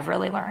one thing I've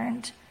really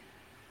learned.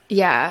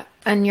 Yeah,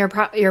 and your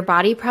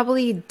body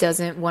probably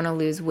doesn't want to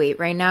lose weight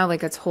right now.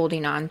 Like it's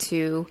holding on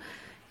to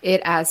it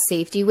as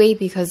safety weight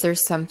because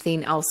there's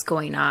something else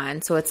going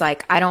on. So it's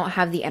like I don't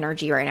have the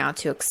energy right now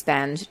to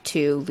expend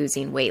to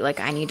losing weight.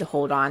 Like I need to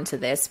hold on to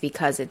this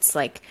because it's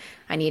like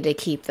I need to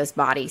keep this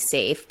body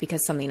safe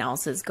because something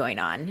else is going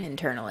on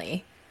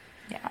internally.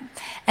 Yeah.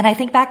 And I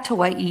think back to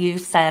what you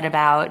said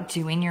about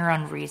doing your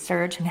own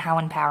research and how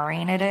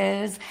empowering it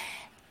is.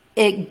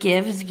 It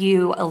gives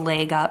you a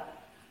leg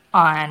up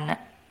on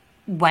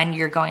when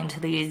you're going to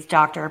these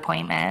doctor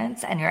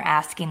appointments and you're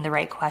asking the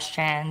right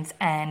questions,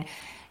 and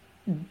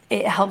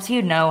it helps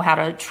you know how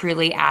to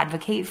truly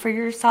advocate for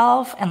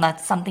yourself. And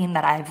that's something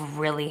that I've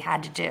really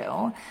had to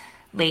do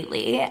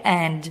lately.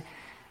 And,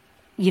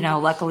 you know,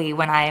 luckily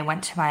when I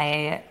went to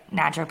my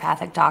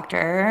naturopathic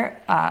doctor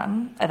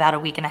about a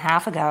week and a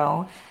half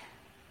ago,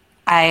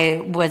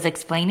 I was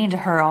explaining to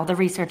her all the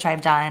research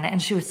I've done,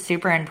 and she was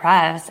super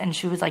impressed. And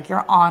she was like,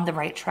 you're on the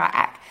right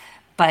track,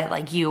 but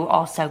like you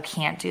also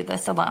can't do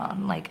this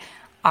alone. Like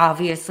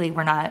obviously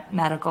we're not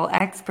medical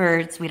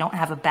experts. We don't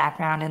have a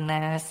background in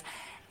this.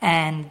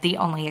 And the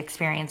only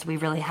experience we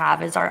really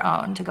have is our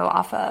own to go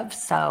off of.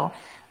 So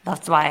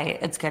that's why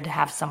it's good to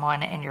have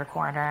someone in your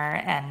corner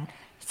and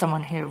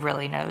someone who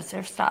really knows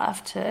their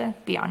stuff to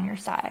be on your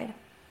side.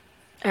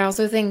 I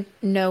also think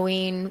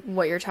knowing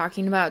what you're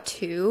talking about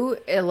too,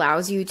 it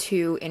allows you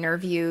to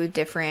interview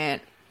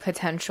different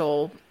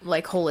potential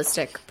like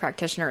holistic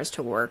practitioners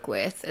to work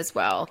with as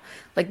well.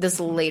 Like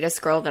this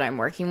latest girl that I'm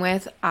working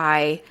with,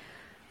 I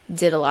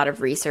did a lot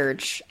of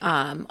research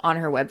on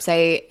her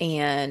website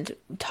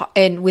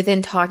and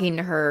within talking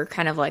to her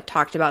kind of like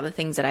talked about the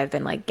things that I've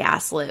been like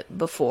gaslit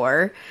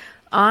before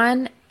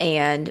on,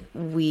 and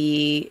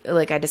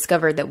I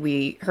discovered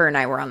that her and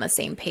I were on the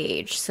same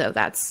page, so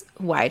that's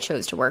why I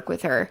chose to work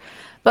with her.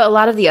 But a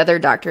lot of the other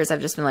doctors I've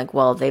just been like,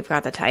 well, they've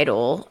got the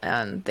title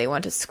and they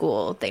went to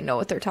school, they know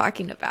what they're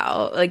talking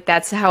about. Like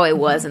that's how it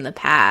was in the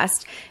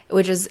past,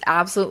 which is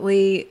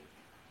absolutely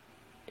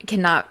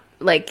cannot,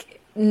 like,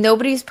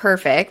 nobody's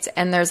perfect,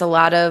 and there's a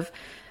lot of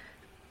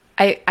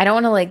I don't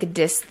want to like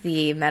diss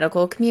the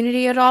medical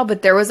community at all,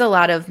 but there was a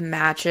lot of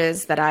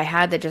matches that I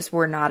had that just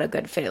were not a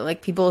good fit.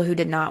 Like people who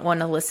did not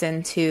want to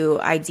listen to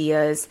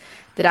ideas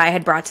that I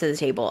had brought to the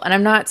table. And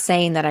I'm not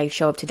saying that I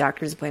show up to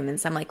doctor's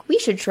appointments, I'm like, we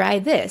should try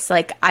this.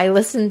 Like I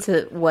listen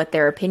to what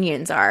their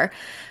opinions are.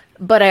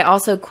 But I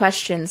also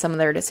question some of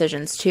their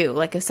decisions too.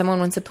 Like if someone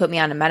wants to put me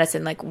on a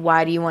medicine, like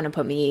why do you want to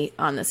put me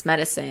on this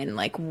medicine?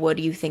 Like what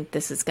do you think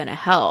this is going to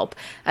help?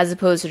 As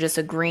opposed to just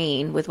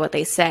agreeing with what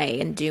they say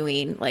and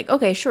doing like,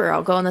 okay, sure,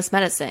 I'll go on this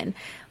medicine.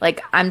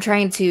 Like I'm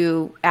trying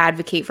to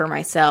advocate for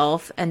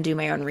myself and do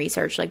my own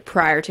research like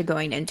prior to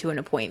going into an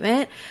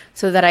appointment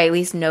so that I at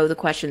least know the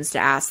questions to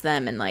ask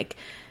them and like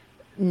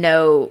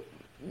know,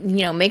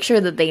 make sure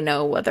that they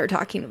know what they're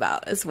talking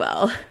about as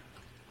well.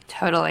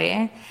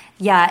 Totally.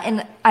 Yeah,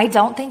 and I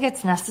don't think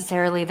it's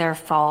necessarily their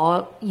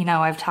fault.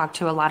 I've talked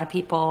to a lot of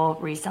people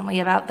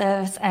recently about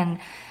this, and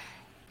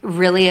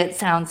really it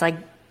sounds like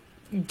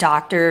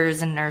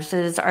doctors and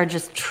nurses are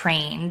just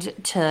trained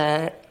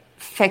to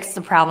fix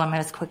the problem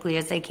as quickly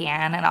as they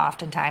can, and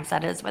oftentimes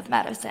that is with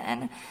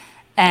medicine.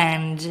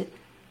 And,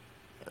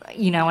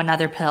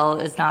 another pill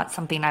is not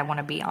something I want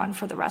to be on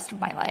for the rest of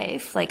my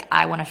life. Like,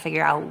 I want to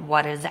figure out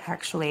what is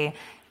actually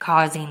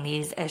causing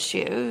these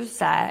issues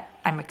that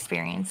I'm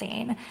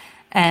experiencing.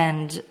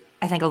 And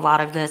I think a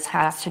lot of this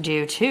has to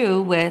do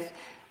too with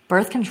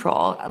birth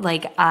control.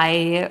 Like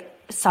I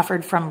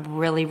suffered from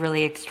really,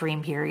 really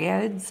extreme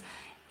periods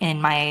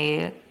in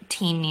my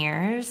teen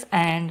years.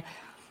 And,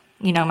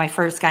 my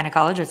first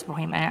gynecologist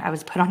appointment, I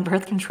was put on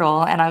birth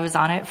control and I was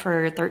on it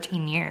for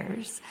 13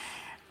 years.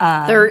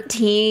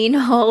 13?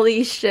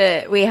 Holy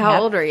shit. Wait,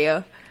 how old are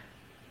you?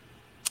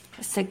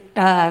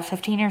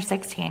 15 or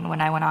 16 when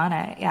I went on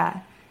it.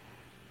 Yeah.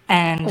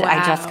 And Wow.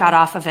 I just got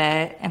off of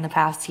it in the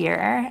past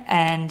year.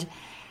 And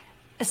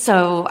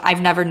so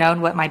I've never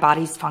known what my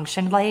body's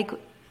functioned like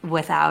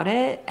without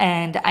it.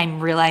 And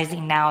I'm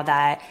realizing now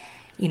that,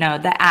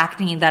 the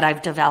acne that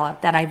I've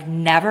developed that I've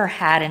never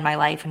had in my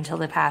life until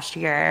the past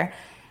year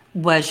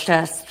was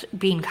just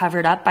being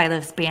covered up by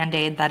this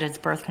Band-Aid that is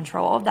birth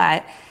control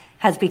that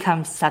has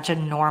become such a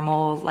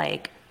normal,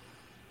 like,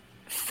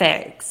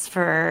 fix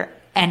for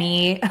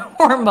any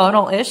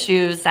hormonal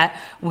issues that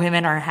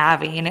women are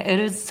having. It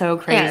is so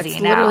crazy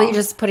it's now. Literally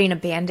just putting a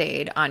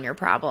Band-Aid on your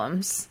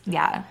problems.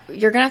 Yeah.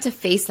 You're going to have to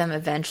face them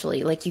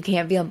eventually. Like you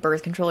can't be on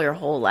birth control your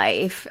whole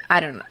life. I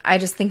don't know. I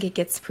just think it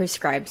gets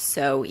prescribed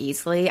so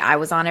easily. I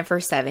was on it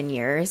for 7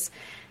 years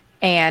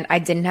And I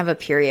didn't have a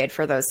period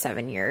for those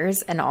 7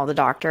 years. And all the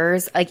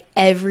doctors, like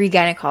every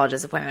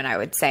gynecologist appointment, I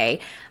would say,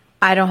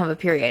 I don't have a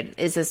period.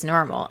 Is this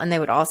normal? And they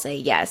would all say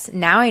yes.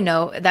 Now I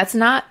know that's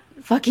not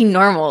fucking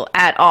normal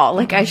at all.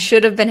 Like I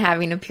should have been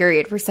having a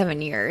period for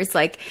 7 years.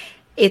 Like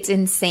it's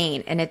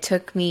insane. And it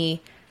took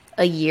me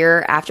a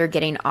year after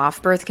getting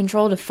off birth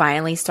control to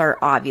finally start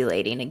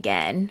ovulating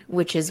again,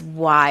 which is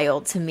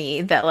wild to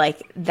me that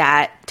like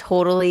that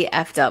totally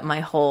effed up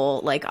my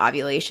whole like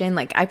ovulation.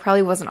 Like I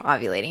probably wasn't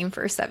ovulating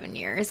for 7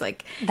 years.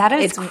 Like That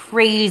is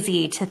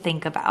crazy to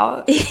think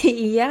about.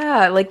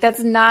 yeah, like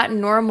that's not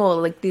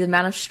normal. Like the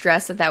amount of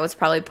stress that that was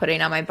probably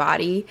putting on my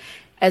body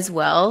as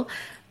well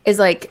is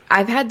like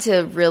I've had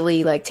to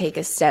really like take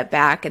a step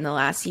back in the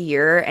last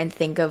year and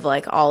think of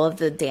like all of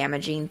the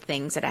damaging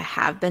things that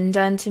have been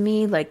done to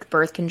me, like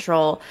birth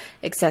control,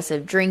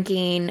 excessive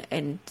drinking,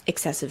 and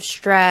excessive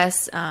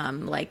stress,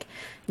 like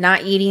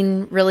not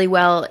eating really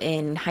well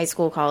in high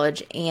school,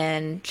 college,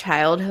 and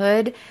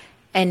childhood,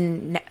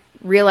 and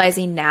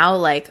realizing now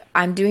like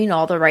I'm doing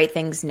all the right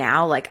things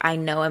now. Like I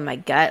know in my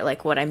gut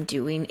like what I'm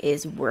doing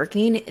is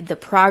working. The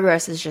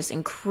progress is just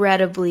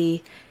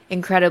incredibly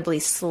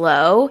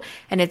slow,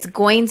 and it's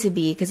going to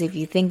be because if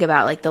you think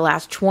about like the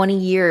last 20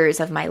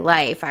 years of my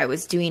life, I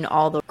was doing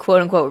all the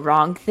quote unquote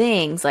wrong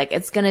things. Like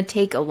it's going to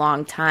take a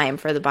long time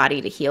for the body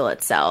to heal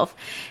itself.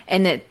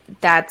 And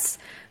that's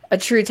a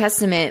true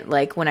testament.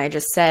 Like when I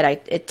just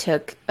said it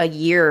took a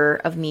year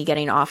of me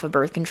getting off of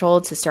birth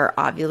control to start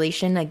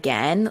ovulation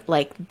again,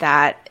 like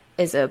that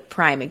is a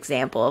prime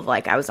example of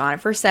like I was on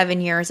it for 7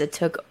 years. It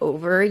took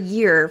over a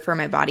year for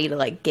my body to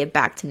like get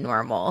back to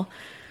normal.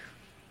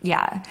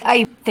 Yeah.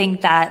 I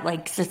think that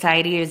like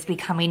society is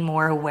becoming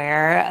more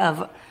aware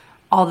of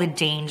all the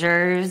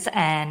dangers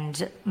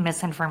and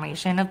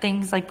misinformation of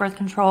things like birth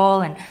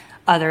control and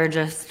other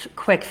just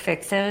quick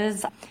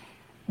fixes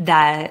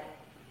that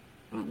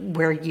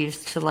we're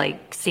used to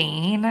like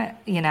seeing.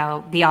 You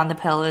know, Beyond the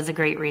Pill is a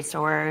great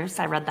resource.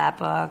 I read that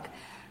book.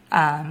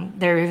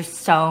 There's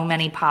so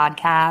many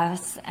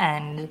podcasts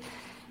and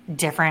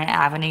different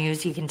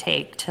avenues you can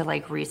take to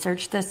like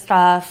research this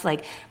stuff.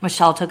 Like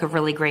Michelle took a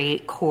really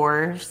great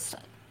course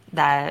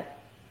that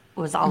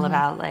was all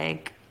about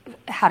like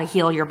how to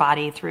heal your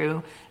body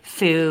through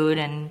food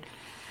and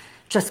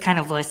just kind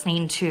of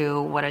listening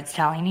to what it's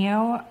telling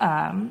you.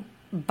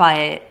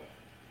 But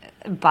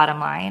bottom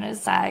line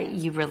is that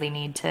you really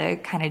need to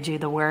kind of do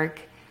the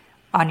work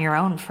on your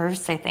own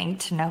first, I think,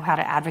 to know how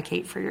to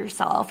advocate for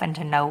yourself and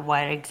to know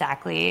what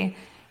exactly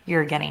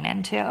you're getting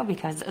into,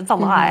 because it's a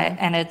lot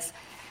and it's,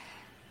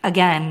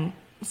 again,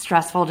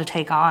 stressful to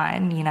take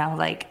on. You know,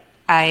 like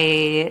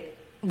I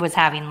was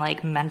having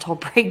like mental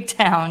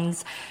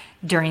breakdowns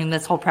during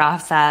this whole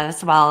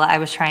process while I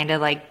was trying to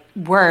like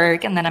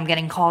work, and then I'm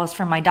getting calls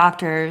from my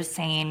doctors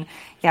saying,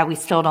 yeah, we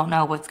still don't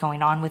know what's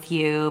going on with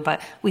you,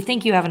 but we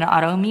think you have an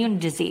autoimmune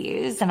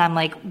disease. And I'm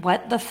like,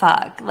 what the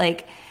fuck?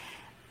 Like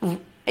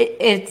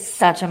it's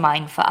such a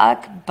mind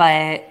fuck.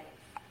 But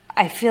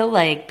I feel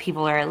like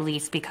people are at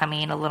least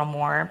becoming a little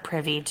more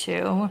privy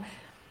to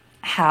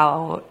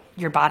how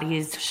your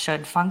bodies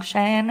should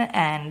function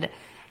and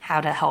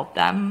how to help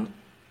them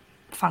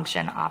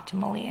function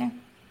optimally.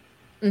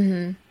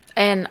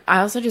 And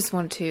I also just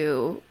want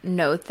to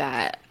note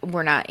that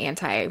we're not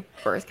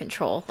anti-birth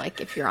control.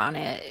 Like if you're on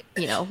it,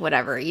 you know,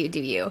 whatever, you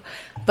do you.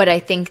 But I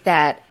think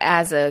that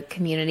as a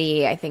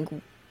community, I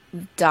think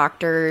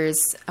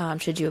doctors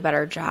should do a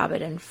better job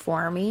at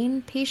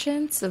informing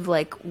patients of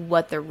like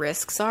what the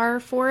risks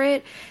are for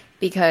it.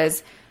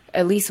 Because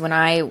at least when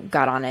I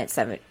got on it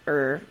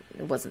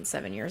it wasn't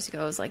 7 years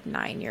ago, it was like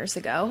 9 years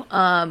ago.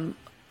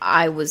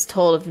 I was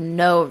told of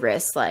no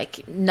risk,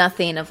 like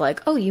nothing of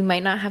like, oh, you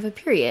might not have a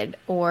period,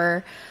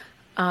 or,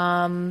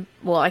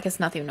 well, I guess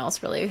nothing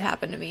else really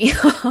happened to me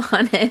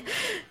on it.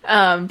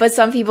 But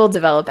some people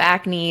develop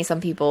acne, some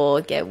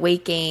people get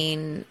weight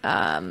gain,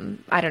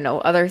 I don't know,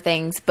 other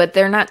things, but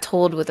they're not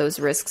told what those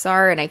risks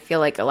are. And I feel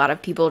like a lot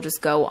of people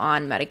just go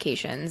on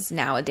medications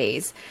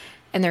nowadays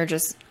and they're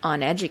just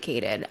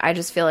uneducated. I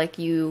just feel like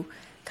you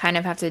kind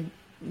of have to,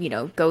 you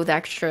know, go the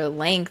extra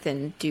length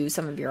and do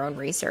some of your own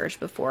research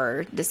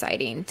before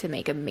deciding to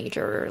make a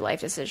major life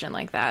decision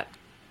like that.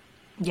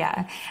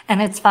 Yeah.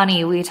 And it's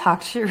funny, we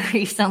talked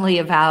recently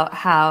about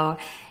how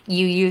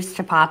you used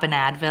to pop an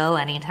Advil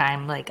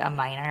anytime like a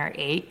minor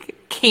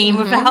ache came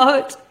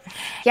about.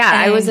 Yeah,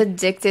 I was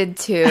addicted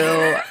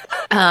to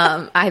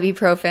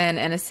ibuprofen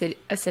and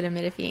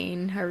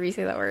acetaminophen, however you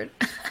say that word.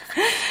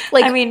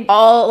 Like, I mean,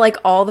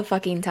 all the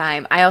fucking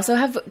time. I also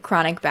have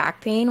chronic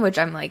back pain, which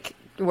I'm like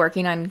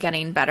working on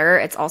getting better.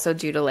 It's also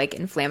due to like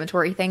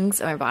inflammatory things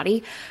in my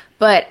body.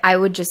 But I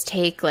would just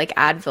take like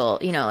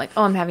Advil, you know, like,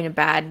 oh, I'm having a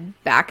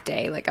bad back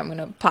day, like I'm going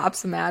to pop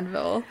some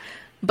Advil.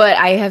 But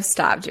I have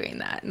stopped doing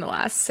that in the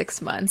last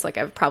 6 months. Like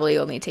I've probably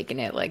only taken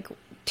it like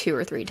 2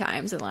 or 3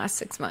 times in the last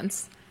 6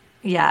 months.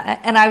 Yeah.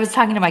 And I was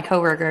talking to my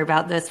coworker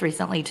about this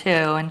recently too.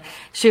 And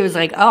she was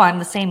like, oh, I'm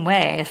the same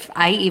way. If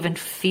I even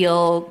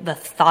feel the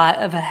thought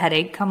of a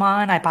headache come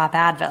on, I pop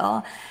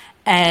Advil.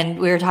 And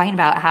we were talking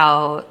about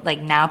how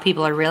like now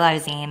people are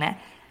realizing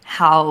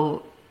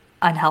how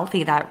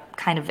unhealthy that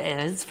kind of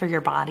is for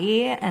your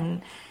body,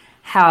 and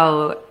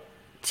how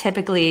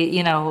typically,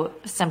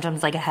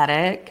 symptoms like a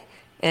headache,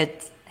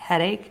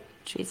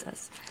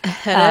 Jesus,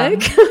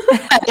 Headache?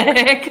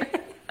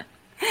 headache,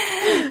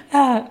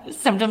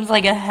 symptoms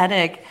like a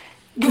headache.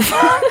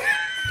 I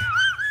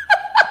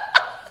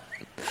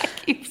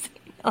keep saying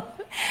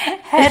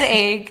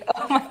headache.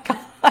 Oh my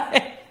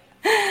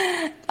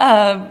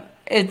God.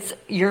 It's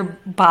your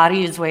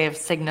body's way of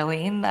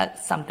signaling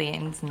that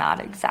something's not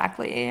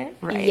exactly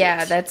right.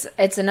 Yeah,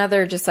 it's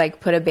another just like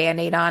put a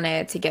Band-Aid on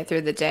it to get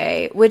through the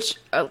day, which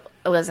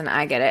listen,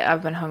 I get it.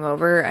 I've been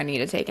hungover. I need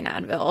to take an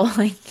Advil.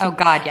 Like, Oh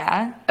God,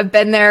 yeah. I've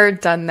been there,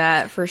 done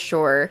that for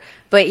sure.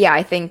 But yeah,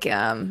 I think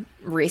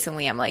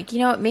recently I'm like,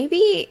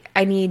 maybe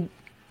I need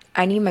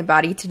my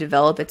body to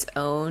develop its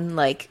own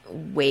like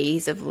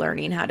ways of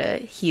learning how to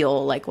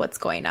heal like what's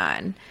going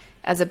on,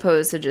 as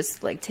opposed to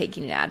just like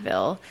taking an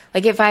Advil.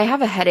 Like if I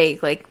have a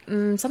headache, like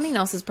something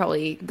else is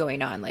probably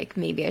going on. Like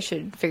maybe I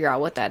should figure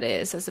out what that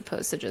is, as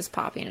opposed to just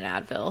popping an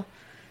Advil.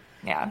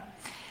 Yeah.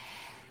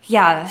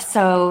 Yeah.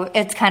 So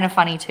it's kind of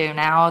funny too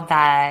now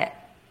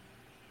that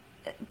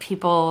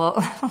people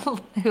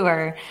who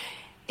are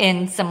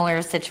in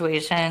similar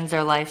situations or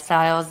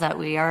lifestyles that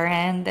we are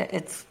in,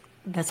 it's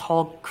this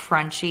whole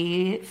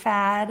crunchy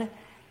fad.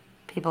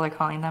 People are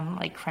calling them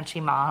like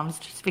crunchy moms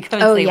just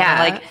because they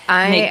want to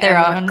like make their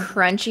own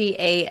crunchy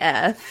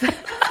AF.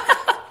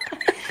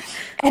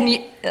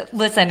 And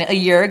listen, a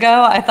year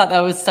ago, I thought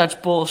that was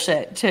such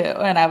bullshit too.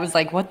 And I was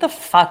like, what the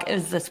fuck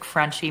is this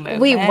crunchy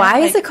movement? Wait, why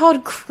is it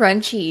called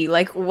crunchy?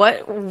 Like,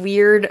 what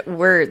weird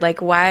word?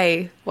 Like,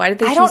 why did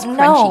they choose crunchy? I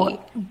don't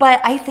know,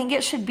 but I think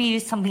it should be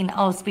something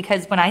else,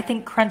 because when I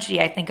think crunchy,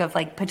 I think of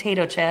like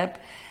potato chip.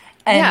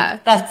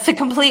 And that's the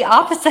complete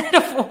opposite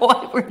of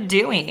what we're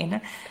doing.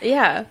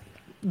 Yeah.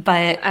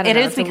 But it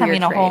is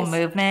becoming a whole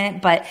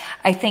movement. But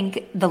I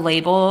think the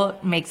label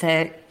makes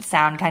it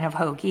sound kind of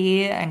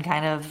hokey and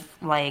kind of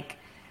like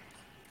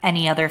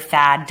any other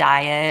fad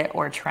diet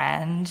or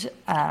trend.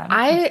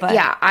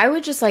 I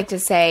would just like to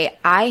say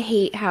I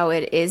hate how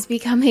it is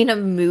becoming a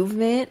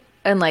movement,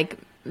 and like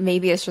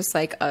maybe it's just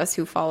like us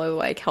who follow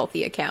like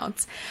healthy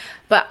accounts.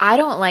 But I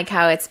don't like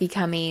how it's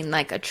becoming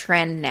like a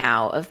trend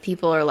now of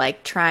people are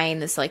like trying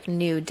this like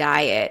new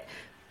diet,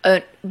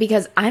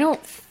 because I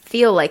don't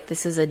feel like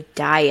this is a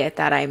diet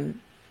that I'm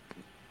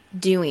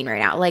doing right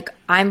now. Like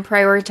I'm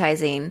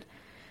prioritizing,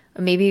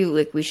 maybe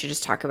like we should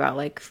just talk about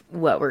like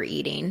what we're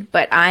eating,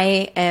 but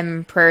I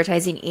am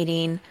prioritizing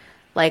eating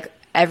like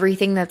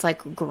everything that's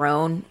like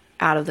grown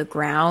out of the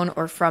ground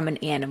or from an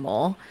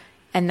animal,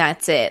 and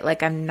that's it.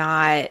 Like I'm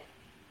not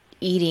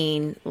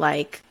eating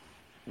like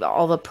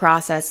all the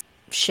processed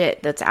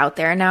shit that's out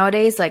there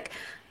nowadays. Like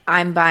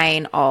I'm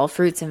buying all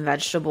fruits and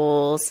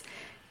vegetables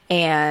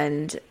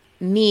and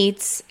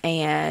meats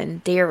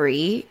and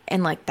dairy,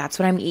 and like that's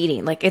what I'm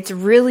eating. Like it's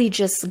really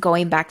just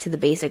going back to the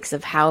basics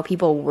of how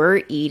people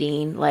were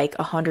eating like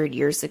 100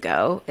 years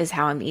ago is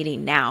how I'm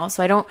eating now.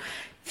 So I don't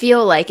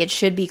feel like it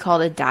should be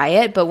called a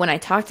diet, but when I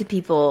talk to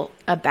people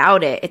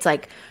about it, it's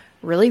like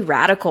really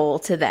radical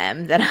to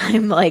them that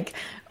I'm like,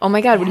 oh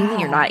my God, what do you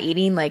mean you're not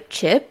eating like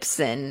chips?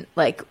 And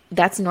like,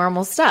 that's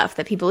normal stuff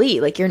that people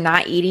eat. Like, you're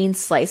not eating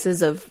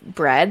slices of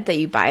bread that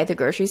you buy at the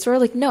grocery store.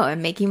 Like, no,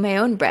 I'm making my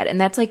own bread. And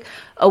that's like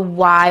a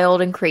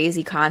wild and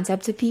crazy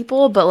concept to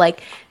people. But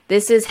like,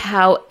 this is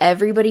how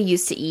everybody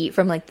used to eat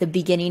from like the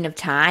beginning of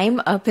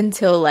time up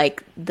until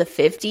like the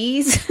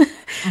 50s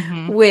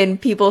when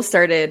people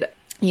started,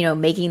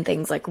 making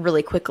things like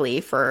really quickly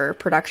for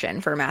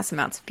production for mass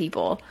amounts of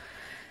people.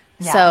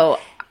 Yeah. So,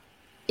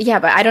 yeah,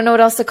 but I don't know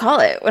what else to call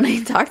it when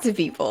I talk to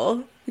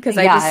people, because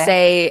I just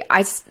say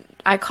I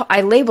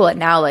label it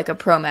now like a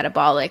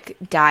pro-metabolic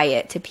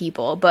diet to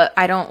people, but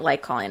I don't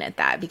like calling it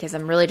that because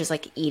I'm really just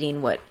like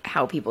eating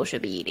how people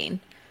should be eating.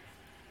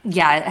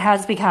 Yeah, it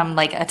has become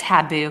like a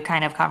taboo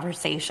kind of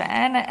conversation,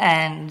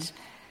 and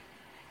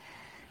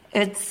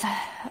it's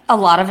a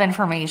lot of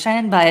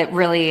information, but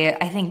really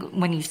I think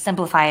when you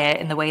simplify it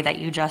in the way that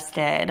you just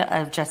did,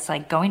 of just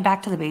like going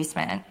back to the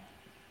basement.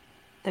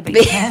 The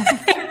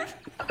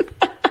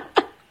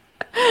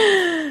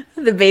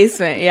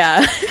basement,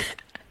 yeah.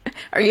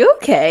 Are you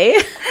okay?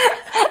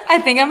 I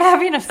think I'm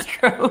having a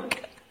stroke.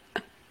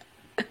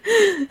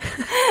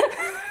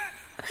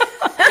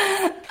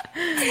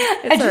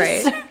 It's all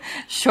right.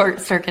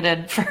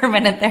 Short-circuited for a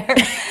minute there.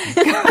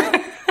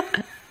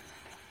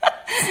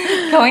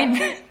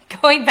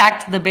 Going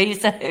back to the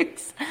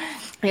basics.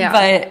 Yeah.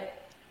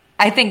 But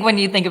I think when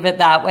you think of it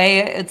that way,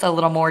 it's a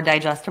little more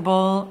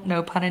digestible,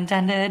 no pun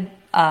intended.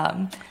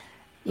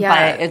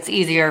 But it's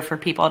easier for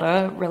people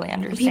to really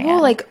understand.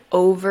 People like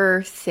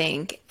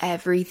overthink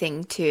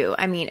everything too.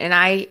 I mean, and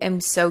I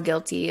am so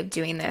guilty of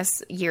doing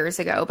this years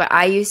ago, but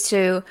I used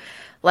to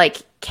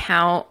like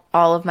count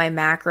all of my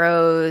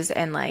macros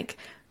and like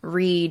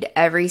read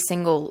every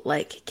single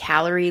like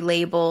calorie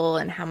label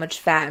and how much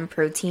fat and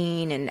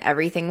protein and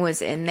everything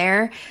was in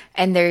there.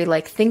 And they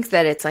like think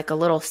that it's like a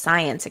little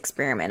science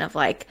experiment of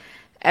like,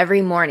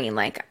 every morning,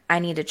 like, I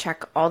need to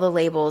check all the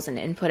labels and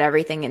input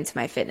everything into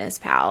my Fitness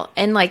Pal.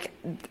 And like,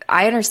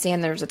 I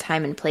understand there's a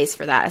time and place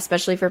for that,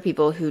 especially for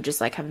people who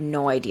just like have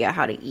no idea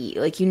how to eat.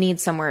 Like, you need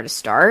somewhere to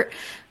start.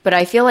 But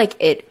I feel like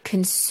it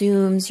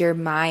consumes your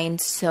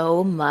mind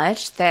so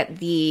much that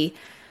the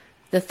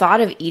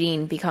thought of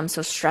eating becomes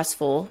so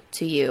stressful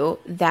to you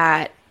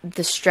that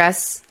the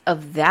stress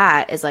of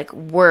that is like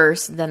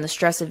worse than the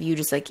stress of you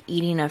just like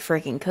eating a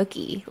freaking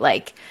cookie.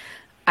 Like,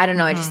 I don't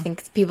know. I just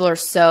think people are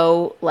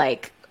so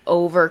like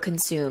over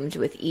consumed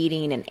with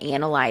eating and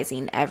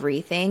analyzing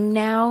everything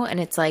now. And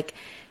it's like,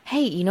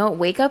 hey,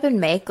 wake up and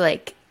make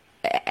like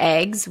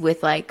eggs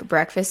with like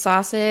breakfast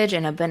sausage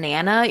and a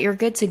banana. You're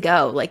good to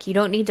go. Like, you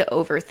don't need to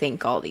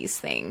overthink all these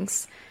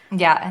things.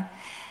 Yeah.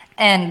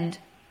 And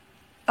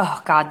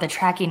oh God, the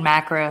tracking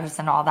macros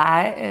and all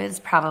that is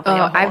probably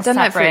a whole I've done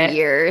that for separate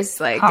years.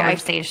 Like,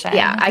 conversation.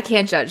 I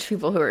can't judge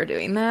people who are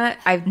doing that.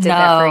 I've did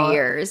that for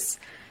years.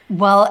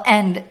 Well,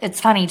 and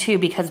it's funny too,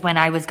 because when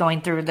I was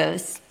going through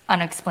this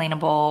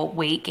unexplainable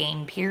weight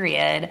gain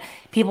period,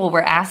 people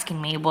were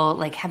asking me, well,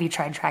 like, have you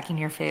tried tracking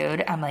your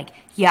food? I'm like,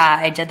 yeah,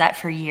 I did that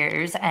for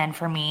years. And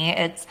for me,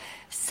 it's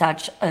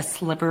such a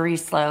slippery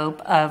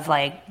slope of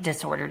like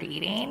disordered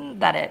eating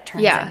that it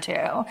turns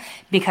into,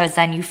 because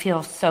then you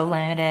feel so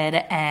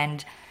limited.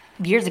 And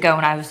years ago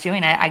when I was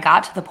doing it, I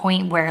got to the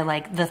point where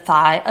like the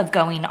thought of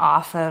going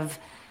off of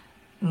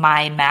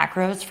my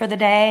macros for the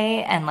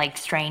day and like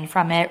straying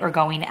from it or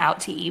going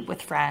out to eat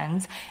with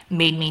friends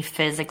made me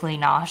physically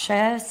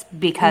nauseous,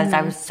 because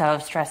I was so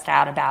stressed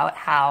out about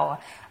how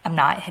I'm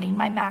not hitting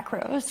my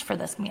macros for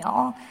this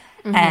meal.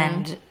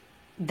 And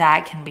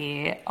that can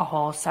be a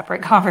whole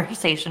separate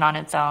conversation on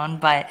its own,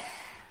 but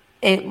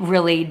it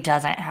really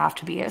doesn't have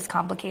to be as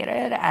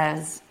complicated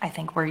as I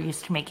think we're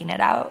used to making it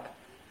out.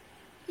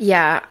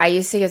 Yeah, I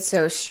used to get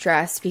so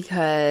stressed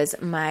because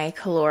my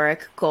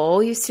caloric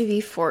goal used to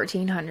be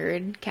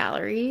 1,400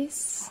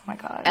 calories. Oh my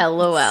God.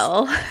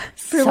 LOL.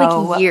 For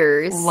So like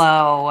years.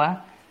 low.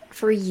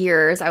 For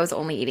years, I was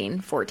only eating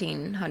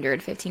 1,400,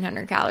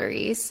 1,500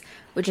 calories,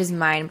 which is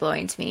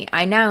mind-blowing to me.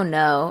 I now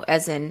know,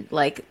 as in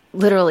like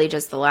literally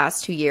just the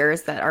last 2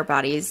 years, that our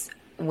bodies,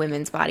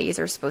 women's bodies,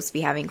 are supposed to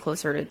be having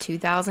closer to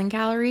 2,000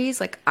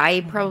 calories. Like,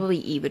 I probably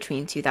eat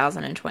between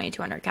 2,000 and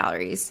 2,200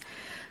 calories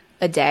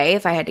a day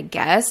if I had to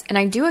guess. And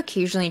I do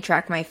occasionally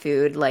track my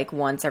food like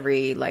once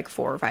every like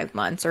 4 or 5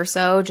 months or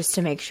so, just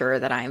to make sure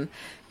that I'm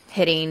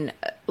hitting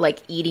like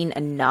eating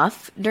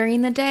enough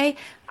during the day.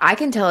 I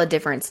can tell a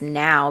difference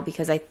now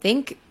because I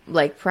think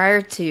like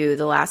prior to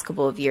the last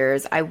couple of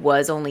years, I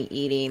was only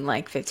eating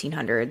like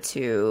 1,500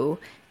 to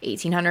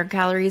 1,800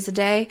 calories a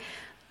day.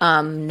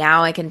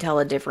 Now I can tell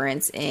a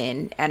difference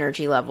in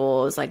energy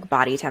levels, like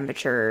body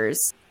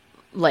temperatures,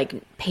 like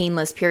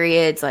painless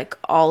periods, like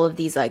all of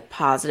these like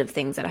positive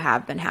things that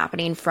have been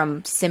happening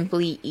from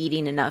simply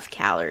eating enough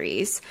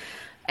calories.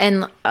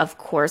 And of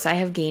course, I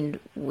have gained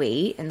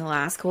weight in the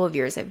last couple of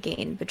years. I've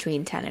gained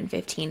between 10 and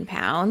 15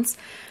 pounds.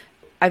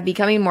 I'm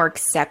becoming more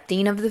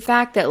accepting of the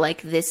fact that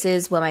like this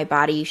is what my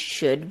body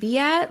should be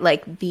at.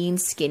 Like, being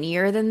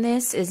skinnier than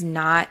this is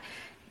not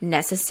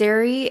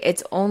necessary.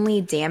 It's only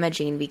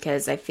damaging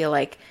because I feel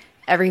like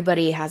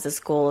everybody has this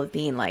goal of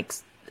being like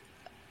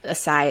a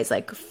size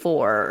like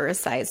 4 or a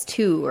size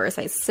 2 or a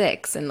size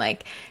 6, and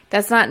like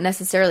that's not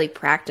necessarily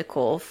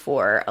practical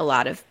for a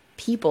lot of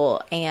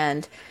people.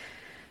 And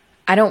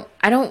I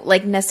don't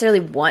like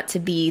necessarily want to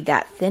be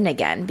that thin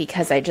again,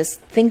 because I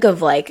just think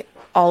of like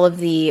all of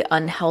the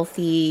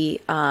unhealthy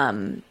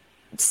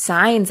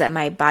signs that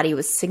my body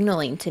was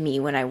signaling to me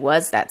when I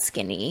was that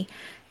skinny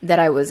that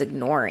I was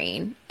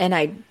ignoring. And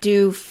I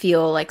do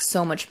feel like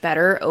so much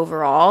better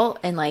overall.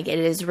 And like, it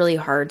is really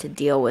hard to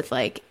deal with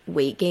like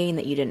weight gain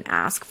that you didn't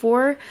ask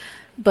for,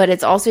 but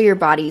it's also your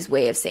body's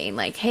way of saying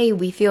like, hey,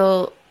 we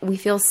feel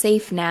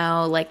safe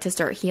now, like to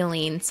start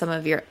healing some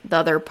of the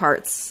other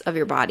parts of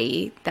your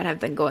body that have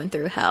been going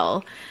through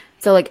hell.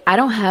 So like, I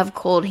don't have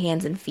cold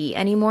hands and feet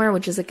anymore,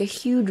 which is like a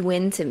huge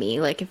win to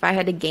me. Like, if I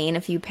had to gain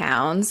a few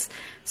pounds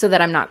so that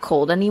I'm not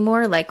cold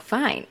anymore, like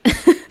fine.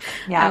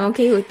 Yeah. I'm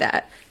okay with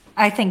that.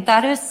 I think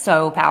that is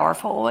so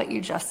powerful what you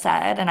just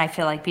said, and I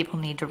feel like people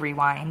need to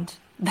rewind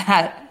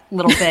that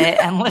little bit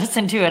and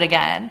listen to it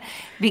again,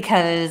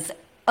 because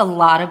a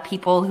lot of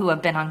people who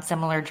have been on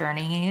similar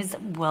journeys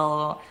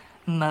will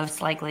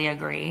most likely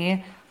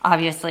agree.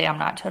 Obviously, I'm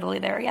not totally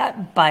there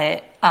yet,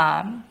 but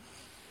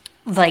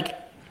like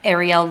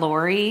Arielle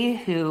Laurie,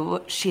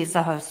 who she's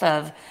the host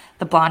of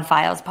the Blonde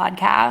Files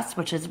podcast,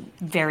 which is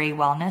very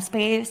wellness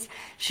based.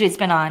 She's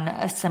been on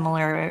a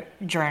similar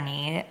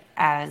journey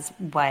as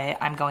what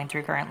I'm going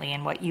through currently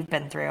and what you've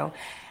been through.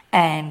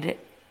 And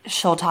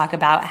she'll talk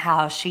about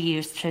how she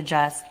used to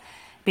just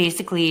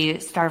basically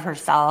starve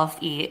herself,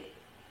 eat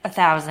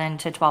 1,000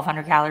 to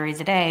 1,200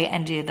 calories a day,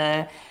 and do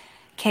the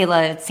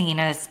Kayla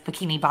Tsines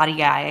Bikini Body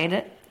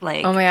Guide.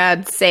 Like, oh my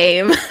God,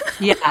 same.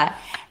 yeah.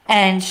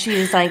 And she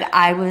was like,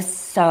 I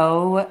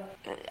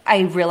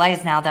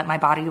realize now that my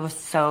body was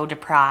so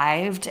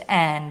deprived,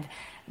 and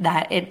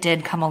that it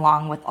did come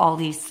along with all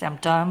these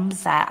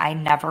symptoms that I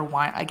never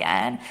want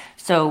again.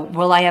 So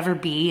will I ever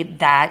be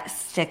that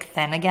stick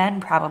thin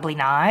again? Probably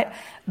not.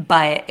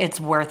 But it's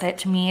worth it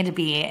to me to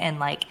be in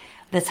like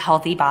this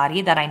healthy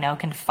body that I know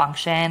can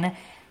function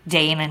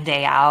day in and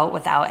day out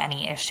without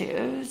any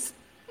issues.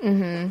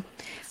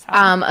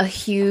 A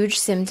huge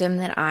symptom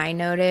that I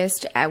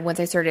noticed once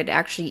I started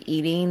actually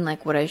eating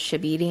like what I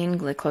should be eating,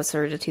 like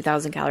closer to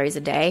 2,000 calories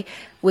a day,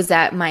 was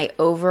that my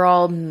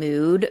overall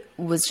mood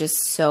was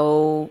just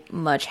so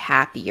much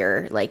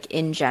happier, like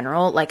in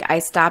general. Like I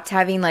stopped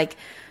having like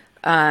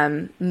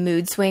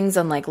mood swings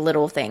on like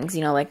little things,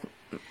 you know, like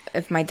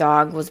if my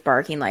dog was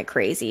barking like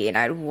crazy and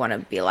I'd want to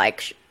be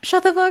like,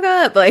 shut the fuck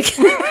up. Like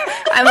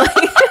I'm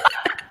like,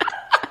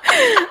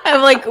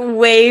 I'm like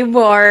way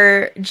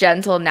more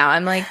gentle now.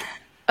 I'm like,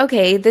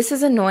 okay, this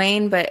is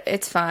annoying, but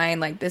it's fine.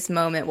 Like this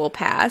moment will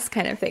pass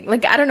kind of thing.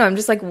 Like, I don't know. I'm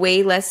just like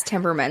way less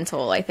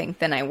temperamental, I think,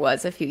 than I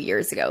was a few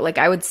years ago. Like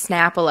I would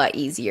snap a lot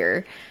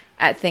easier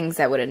at things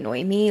that would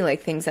annoy me,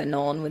 like things that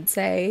Nolan would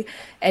say.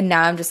 And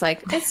now I'm just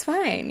like, it's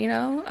fine. You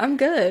know, I'm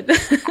good.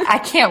 I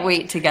can't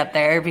wait to get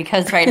there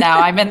because right now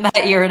I'm in that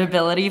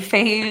irritability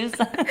phase.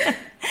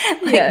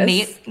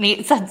 Yes.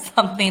 Nate said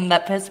something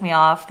that pissed me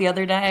off the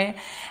other day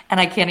and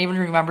I can't even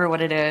remember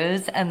what it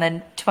is. And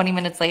then 20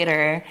 minutes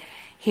later,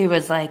 he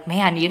was like,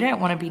 man, you didn't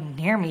want to be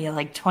near me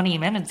like 20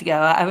 minutes ago.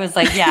 I was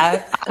like,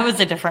 yeah, I was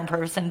a different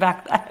person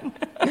back then.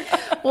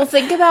 Well,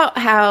 think about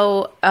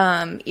how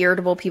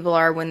irritable people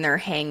are when they're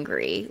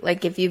hangry.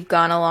 Like if you've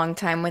gone a long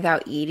time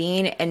without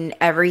eating and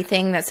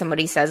everything that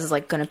somebody says is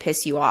like going to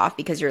piss you off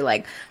because you're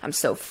like, I'm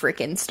so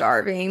freaking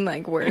starving.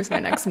 Like, where's my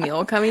next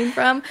meal coming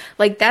from?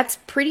 Like that's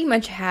pretty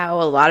much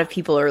how a lot of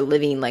people are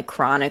living like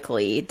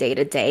chronically day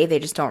to day. They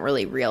just don't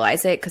really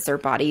realize it because their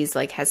bodies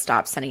like has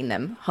stopped sending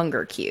them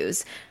hunger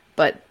cues,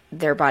 but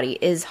their body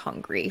is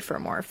hungry for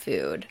more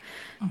food.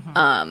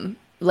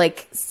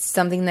 Like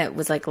something that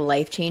was like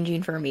life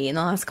changing for me in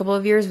the last couple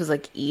of years was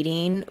like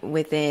eating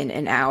within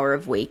an hour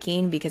of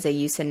waking, because I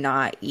used to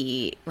not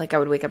eat, like I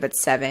would wake up at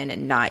 7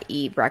 and not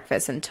eat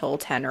breakfast until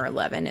 10 or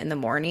 11 in the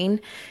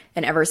morning.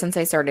 And ever since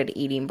I started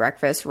eating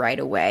breakfast right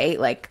away,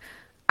 like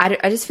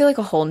I just feel like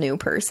a whole new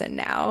person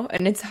now.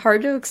 And it's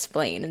hard to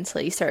explain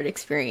until you start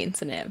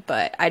experiencing it.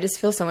 But I just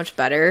feel so much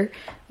better,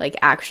 like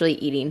actually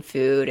eating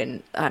food.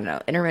 And I don't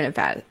know,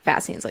 intermittent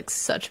fasting is like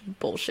such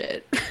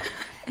bullshit.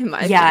 In my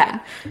opinion.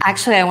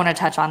 Actually, I want to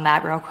touch on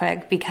that real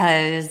quick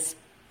because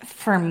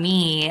for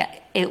me,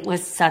 it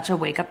was such a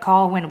wake up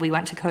call when we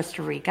went to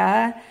Costa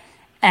Rica.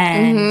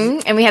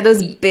 And And we had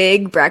those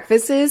big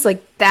breakfasts.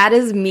 Like that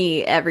is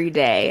me every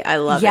day. I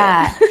love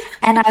it.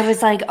 And I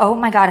was like, oh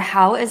my God,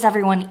 how is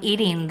everyone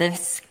eating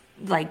this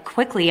like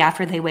quickly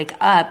after they wake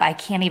up? I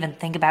can't even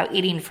think about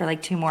eating for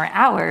like 2 more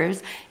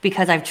hours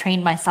because I've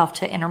trained myself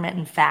to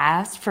intermittent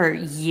fast for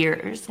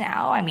years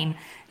now. I mean,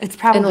 it's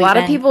probably And a lot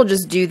of people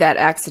just do that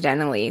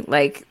accidentally.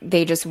 Like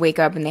they just wake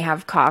up and they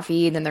have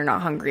coffee, then they're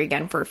not hungry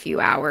again for a few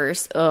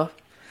hours. Ugh.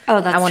 Oh,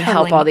 that's I want to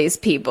totally help all these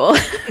people.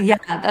 Yeah,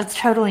 that's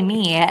totally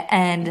me.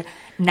 And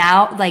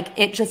now, like,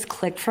 it just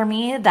clicked for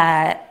me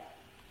that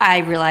I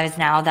realize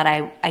now that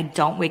I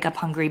don't wake up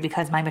hungry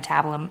because my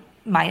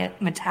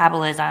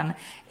metabolism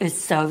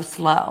is so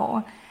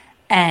slow.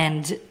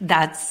 And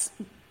that's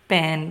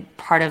been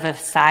part of a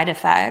side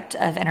effect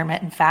of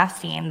intermittent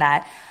fasting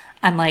that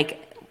I'm like,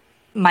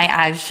 my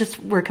eyes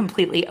just were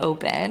completely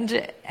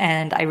opened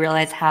and I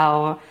realized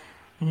how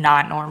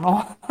not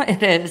normal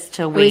it is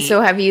to wait. Wait,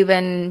 so have you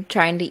been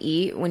trying to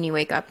eat when you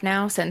wake up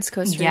now since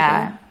Costa Rica?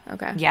 Yeah.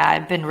 Okay. Yeah,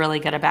 I've been really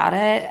good about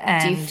it.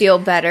 And Do you feel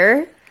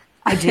better?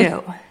 I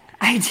do.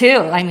 I do.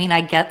 I mean,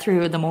 I get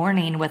through the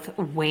morning with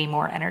way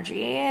more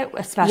energy,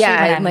 especially when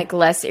Yeah, I'm like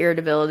less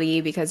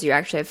irritability because you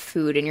actually have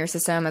food in your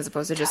system as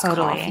opposed to just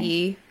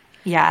coffee.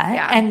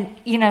 Yeah. And,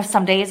 you know,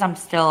 some days I'm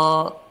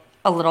still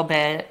a little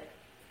bit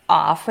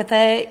off with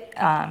it.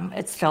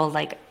 It's still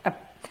like a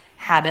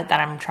habit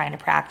that I'm trying to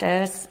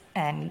practice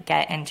and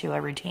get into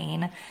a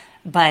routine.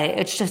 But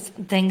it's just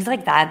things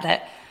like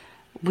that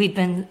we've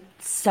been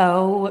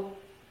so,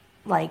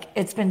 like,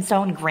 it's been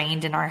so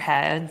ingrained in our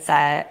heads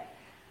that,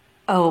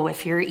 oh,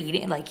 if you're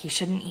eating, like, you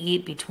shouldn't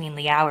eat between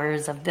the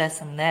hours of this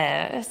and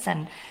this.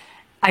 And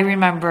I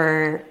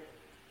remember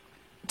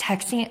I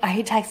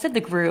texted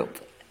the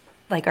group,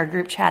 like our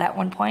group chat at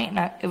one point,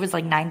 and it was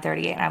like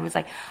 9:30, and I was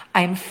like,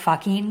 I'm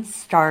fucking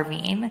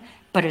starving,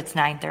 but it's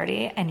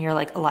 9:30, and you're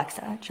like,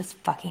 Alexa, just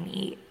fucking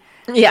eat.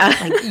 Yeah.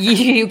 Like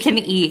you can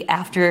eat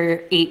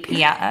after 8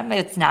 p.m.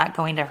 It's not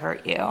going to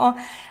hurt you.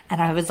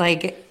 And I was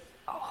like,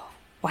 oh,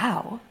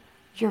 wow,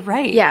 you're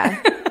right. Yeah.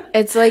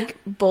 It's like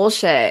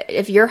bullshit.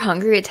 If you're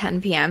hungry at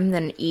 10 p.m.,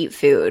 then eat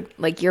food.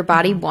 Like your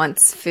body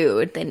wants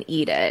food, then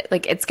eat it.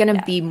 Like it's going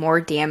to be more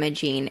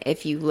damaging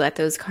if you let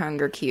those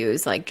hunger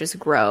cues like just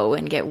grow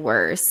and get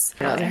worse.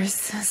 You know, there's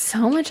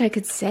so much I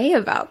could say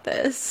about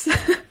this.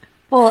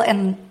 Well,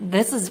 and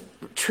this is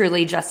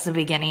truly just the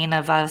beginning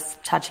of us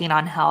touching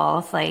on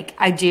health. Like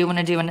I do want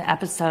to do an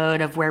episode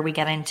of where we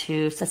get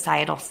into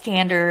societal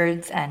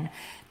standards and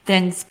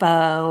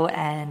thinspo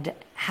and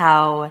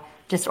how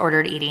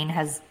disordered eating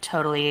has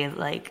totally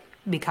like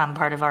become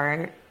part of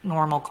our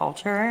normal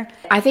culture.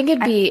 I think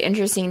it'd be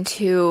interesting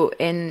too,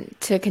 in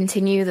to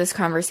continue this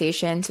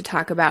conversation, to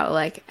talk about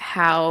like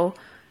how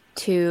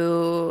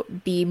to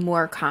be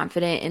more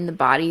confident in the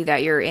body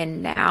that you're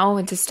in now,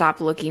 and to stop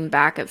looking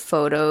back at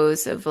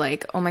photos of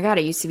like, oh my God,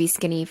 I used to be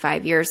skinny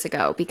 5 years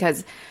ago,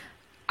 because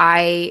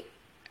I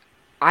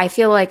I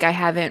feel like I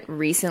haven't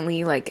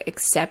recently like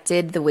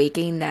accepted the weight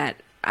gain that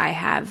I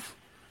have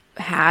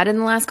had in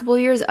the last couple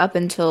of years up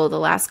until the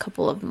last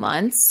couple of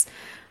months.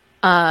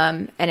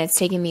 And it's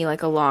taken me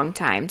like a long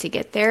time to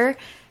get there.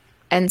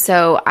 And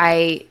so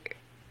I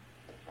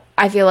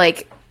feel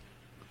like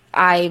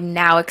I'm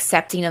now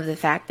accepting of the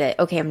fact that,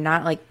 okay, I'm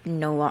not like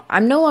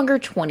I'm no longer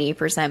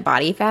 20%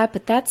 body fat,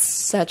 but that's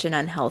such an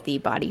unhealthy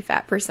body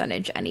fat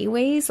percentage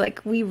anyways.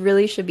 Like we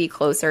really should be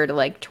closer to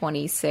like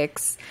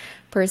 26%,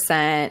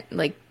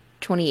 like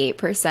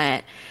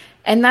 28%.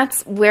 And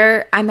that's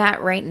where I'm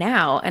at right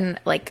now. And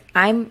like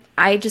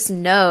I just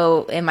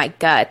know in my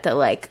gut that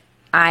like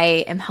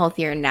I am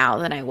healthier now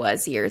than I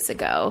was years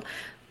ago.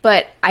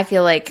 But I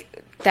feel like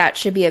that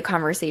should be a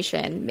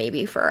conversation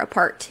maybe for a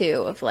part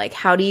two of like,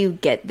 how do you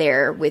get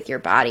there with your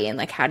body, and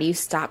like, how do you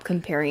stop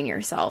comparing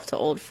yourself to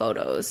old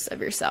photos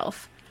of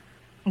yourself?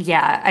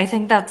 Yeah, I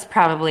think that's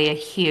probably a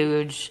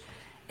huge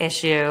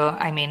issue.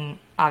 I mean,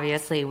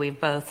 obviously,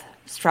 we've both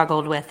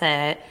struggled with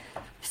it,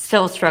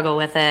 still struggle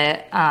with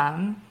it.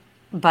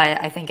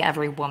 But I think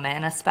every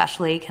woman,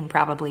 especially, can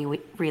probably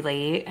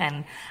relate.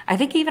 And I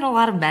think even a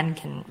lot of men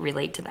can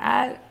relate to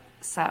that.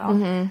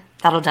 So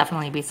that'll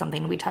definitely be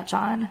something we touch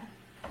on.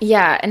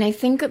 Yeah, and I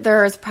think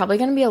there's probably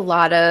going to be a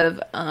lot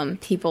of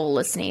people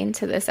listening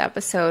to this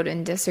episode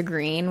and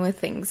disagreeing with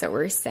things that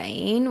we're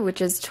saying,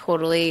 which is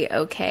totally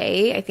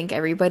okay. I think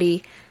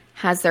everybody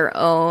has their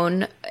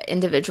own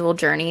individual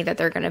journey that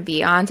they're going to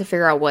be on to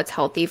figure out what's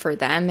healthy for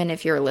them. And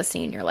if you're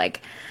listening, you're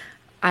like,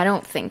 I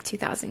don't think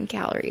 2,000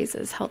 calories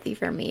is healthy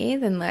for me,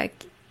 then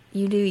like,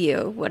 you do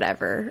you,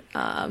 whatever.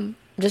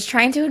 Just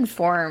trying to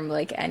inform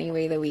like any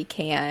way that we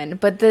can.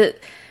 But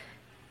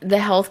the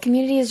health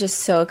community is just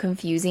so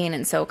confusing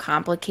and so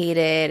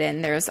complicated,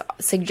 and there's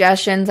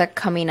suggestions that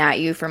coming at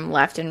you from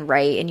left and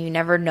right, and you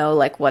never know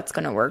like what's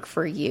going to work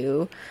for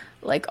you.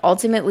 Like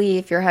ultimately,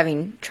 if you're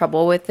having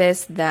trouble with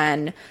this,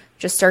 then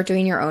just start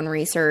doing your own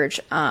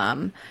research.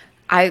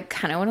 I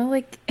kind of want to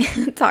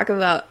like talk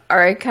about,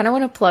 or I kind of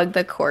want to plug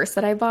the course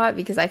that I bought,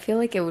 because I feel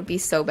like it would be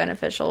so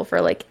beneficial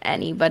for like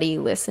anybody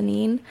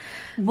listening.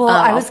 Well,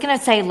 I was going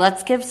to say,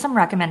 let's give some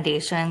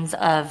recommendations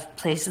of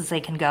places they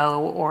can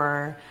go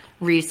or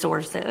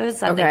resources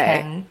that they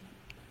can.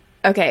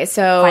 Okay,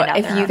 so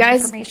if you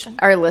guys information.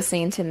 are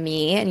listening to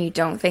me and you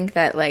don't think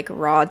that like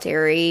raw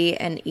dairy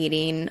and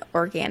eating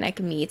organic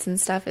meats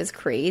and stuff is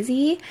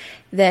crazy,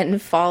 then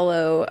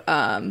follow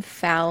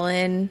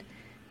Fallon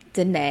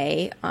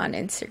Danae on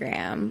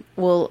Instagram.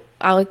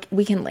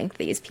 We can link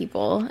these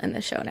people in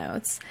the show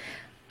notes.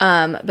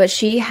 But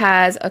she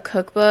has a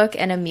cookbook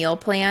and a meal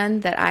plan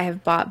that I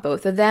have bought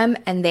both of them,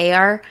 and they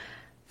are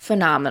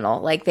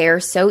phenomenal. Like they are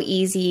so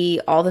easy.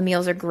 All the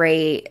meals are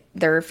great.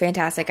 They're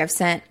fantastic. I've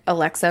sent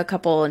Alexa a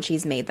couple and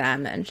she's made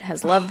them and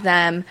has loved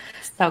them.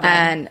 So good.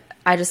 And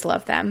I just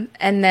love them.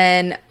 And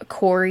then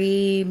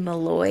Corey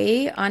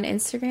Malloy on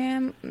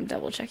Instagram. I'm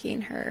double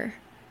checking her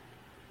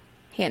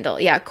handle.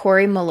 Yeah,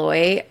 Corey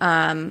Malloy,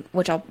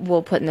 which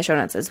we'll put in the show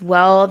notes as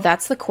well.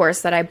 That's the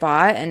course that I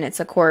bought, and it's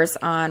a course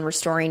on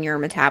restoring your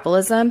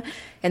metabolism.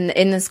 And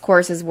in this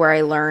course is where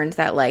I learned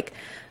that like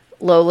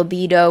low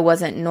libido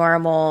wasn't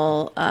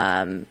normal.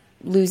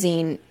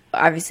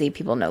 Obviously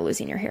people know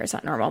losing your hair is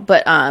not normal,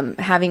 but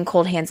having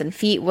cold hands and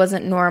feet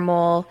wasn't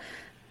normal.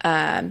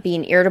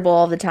 Being irritable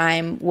all the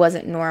time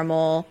wasn't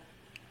normal.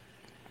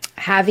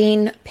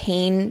 Having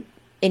pain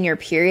in your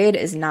period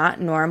is not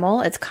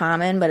normal. It's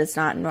common, but it's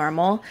not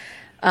normal.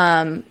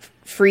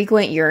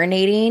 Frequent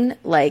urinating,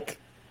 like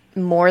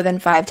more than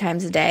 5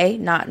 times a day,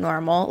 not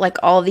normal. Like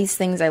all these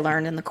things I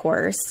learned in the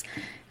course.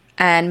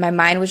 And my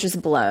mind was just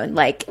blown.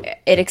 Like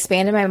it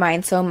expanded my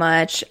mind so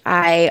much.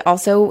 I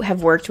also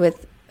have worked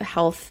with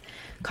health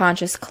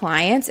conscious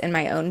clients in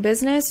my own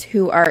business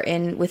who are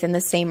within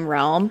the same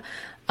realm,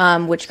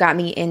 which got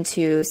me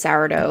into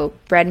sourdough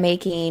bread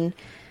making,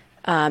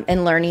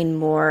 and learning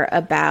more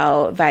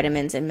about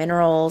vitamins and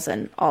minerals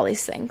and all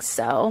these things.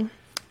 So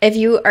if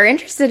you are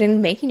interested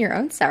in making your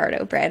own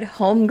sourdough bread,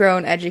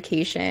 Homegrown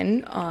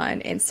Education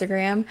on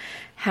Instagram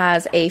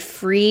has a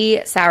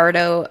free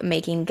sourdough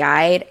making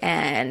guide,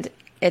 and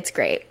it's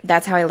great.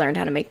 That's how I learned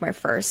how to make my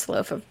first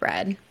loaf of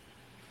bread.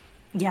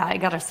 Yeah, I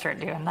got to start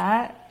doing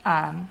that.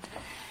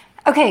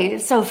 Okay,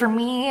 so for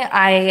me,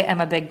 I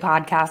am a big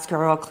podcast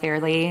girl,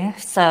 clearly.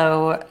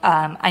 So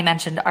I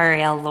mentioned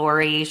Arielle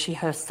Laurie. She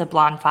hosts the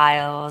Blonde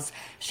Files.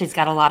 She's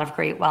got a lot of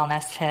great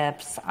wellness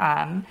tips,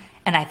 and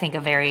I think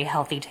a very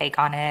healthy take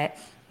on it.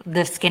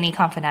 The Skinny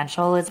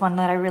Confidential is one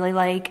that I really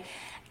like.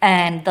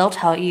 And they'll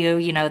tell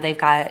you, they've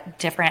got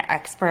different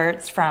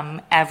experts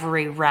from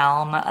every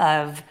realm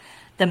of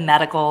the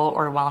medical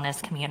or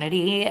wellness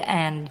community.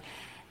 And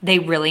they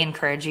really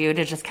encourage you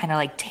to just kind of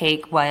like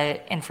take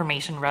what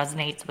information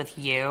resonates with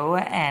you.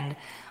 And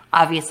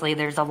obviously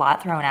there's a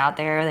lot thrown out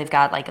there. They've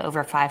got like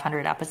over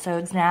 500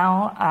 episodes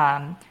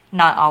now.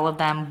 Not all of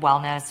them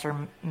wellness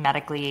or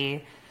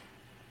medically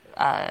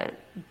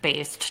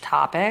based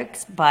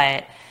topics,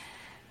 but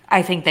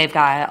I think they've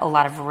got a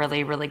lot of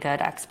really, really good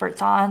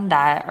experts on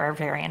that are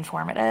very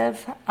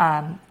informative.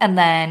 And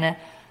then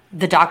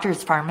The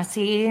Doctor's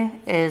Pharmacy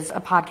is a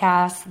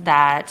podcast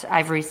that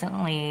I've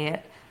recently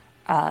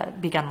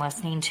begun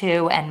listening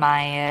to, and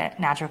my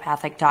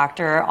naturopathic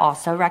doctor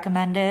also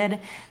recommended.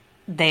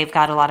 They've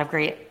got a lot of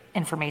great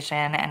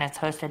information, and it's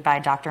hosted by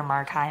Dr.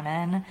 Mark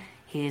Hyman.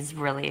 He's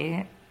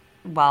really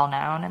well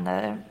known in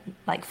the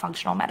like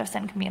functional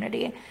medicine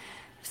community.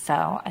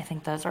 So I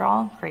think those are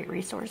all great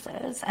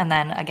resources. And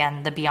then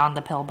again, the Beyond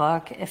the Pill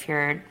book, if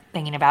you're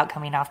thinking about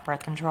coming off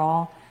birth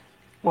control,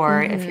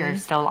 or if you're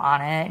still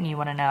on it and you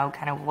want to know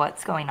kind of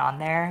what's going on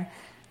there,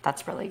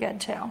 that's really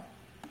good too.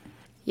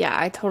 Yeah,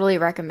 I totally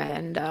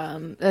recommend.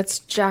 That's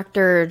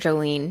Dr.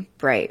 Jolene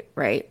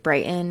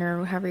Brighten,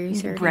 or however you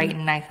say her name.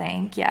 Brighten, I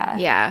think. Yeah.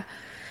 Yeah.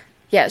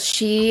 Yeah,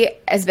 she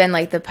has been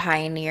like the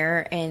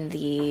pioneer in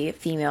the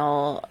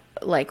female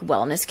like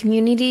wellness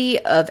community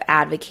of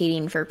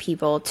advocating for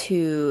people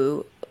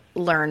to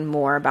learn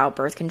more about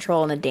birth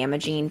control and the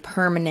damaging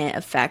permanent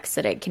effects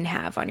that it can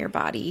have on your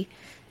body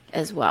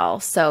as well.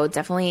 So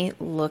definitely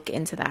look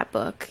into that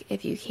book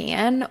if you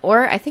can.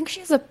 Or I think she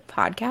has a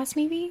podcast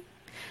maybe.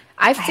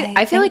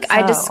 I feel like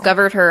I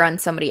discovered her on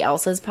somebody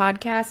else's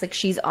podcast. Like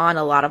she's on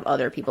a lot of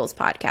other people's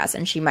podcasts,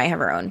 and she might have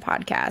her own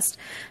podcast.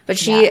 But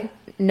she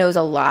knows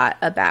a lot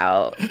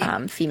about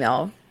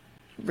female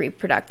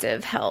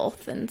reproductive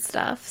health and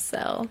stuff.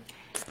 So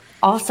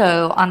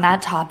also on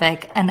that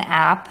topic, an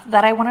app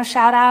that I want to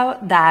shout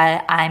out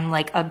that I'm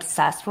like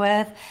obsessed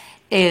with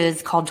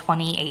is called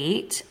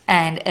 28,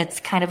 and it's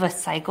kind of a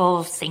cycle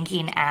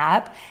syncing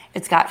app.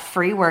 It's got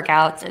free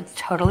workouts. It's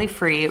totally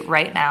free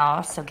right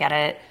now, so get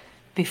it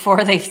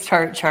before they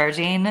start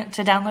charging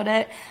to download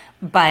it.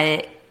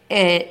 But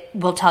it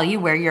will tell you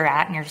where you're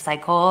at in your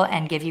cycle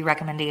and give you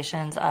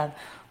recommendations of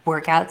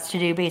workouts to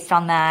do based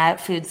on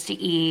that, foods to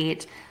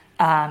eat,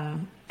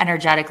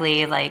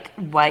 energetically, like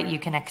what you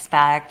can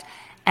expect.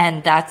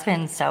 And that's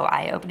been so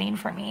eye-opening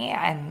for me.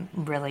 I'm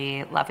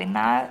really loving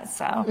that.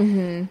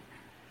 So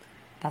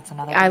that's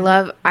another. I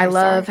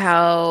love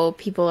how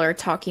people are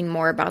talking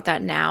more about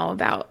that now,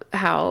 about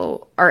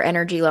how our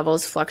energy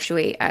levels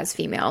fluctuate as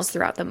females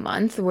throughout the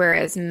month,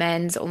 whereas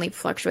men's only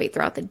fluctuate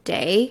throughout the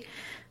day.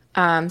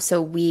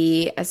 So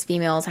we as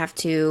females have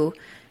to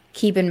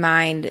keep in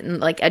mind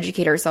and like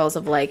educate ourselves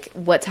of like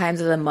what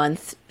times of the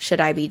month should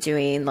I be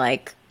doing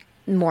like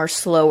more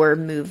slower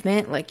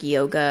movement, like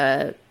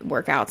yoga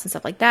workouts and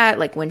stuff like that.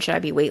 Like when should I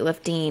be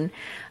weightlifting?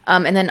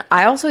 And then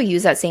I also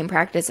use that same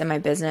practice in my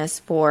business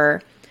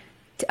for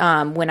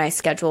when I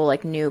schedule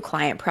like new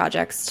client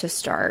projects to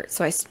start.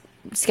 So I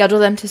schedule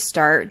them to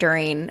start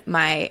during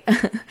my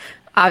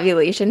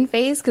ovulation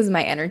phase because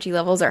my energy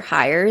levels are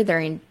higher.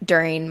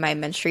 During my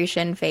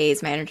menstruation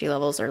phase, my energy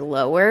levels are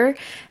lower.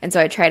 And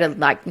so I try to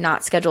like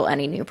not schedule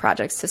any new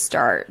projects to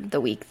start the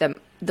week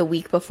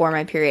before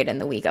my period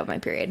and the week of my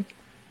period.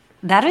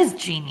 That is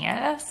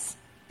genius.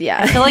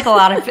 Yeah. I feel like a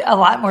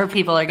lot more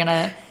people are going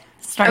to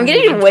start. I'm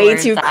getting way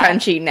too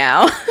crunchy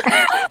now.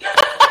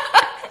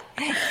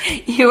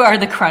 You are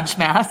the crunch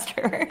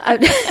master.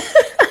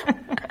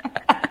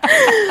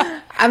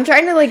 I'm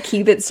trying to like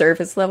keep it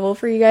surface level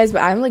for you guys,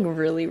 but I'm like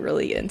really,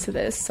 really into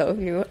this. So if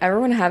you ever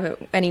want to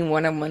have any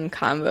one-on-one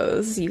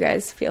combos, you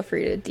guys feel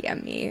free to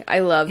DM me. I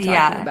love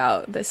talking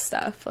about this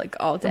stuff like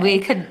all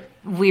day.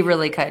 We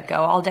really could go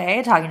all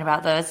day talking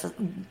about this.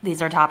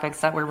 These are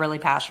topics that we're really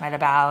passionate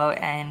about,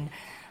 and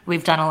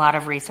we've done a lot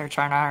of research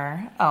on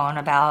our own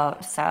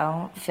about.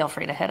 So feel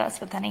free to hit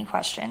us with any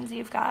questions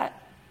you've got.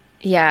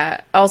 Yeah.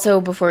 Also,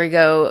 before we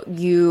go,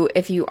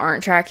 if you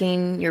aren't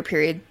tracking your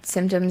period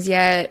symptoms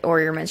yet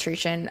or your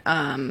menstruation,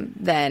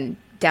 then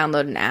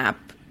download an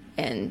app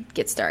and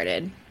get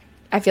started.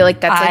 I feel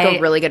like that's like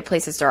a really good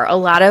place to start. A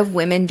lot of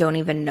women don't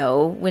even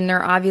know when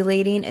they're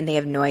ovulating, and they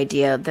have no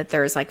idea that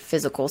there's like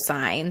physical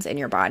signs in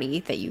your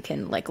body that you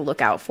can like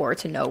look out for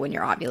to know when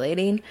you're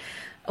ovulating,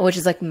 which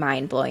is like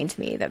mind blowing to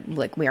me that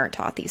like we aren't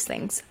taught these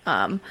things.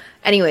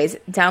 Anyways,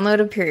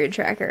 download a period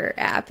tracker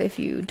app if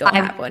you don't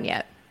have one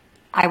yet.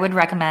 I would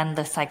recommend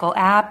the Cycle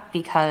app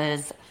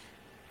because,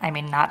 I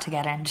mean, not to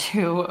get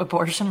into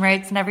abortion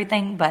rights and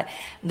everything, but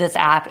this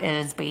app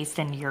is based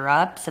in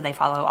Europe, so they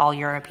follow all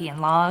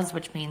European laws,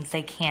 which means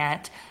they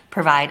can't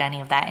provide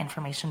any of that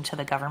information to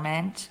the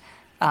government.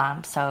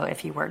 So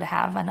if you were to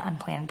have an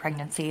unplanned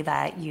pregnancy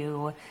that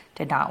you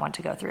did not want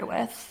to go through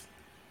with,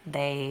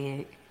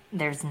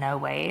 there's no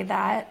way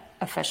that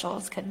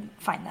officials could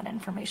find that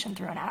information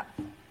through an app.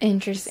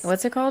 Interesting.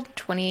 What's it called?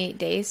 28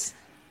 days?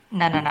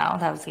 No.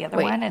 That was the other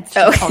one. It's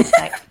just called.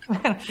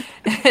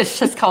 It's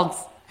just called.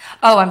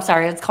 Oh, I'm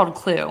sorry. It's called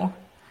Clue.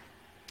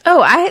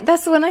 Oh,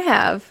 that's the one I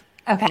have.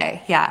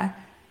 Okay. Yeah.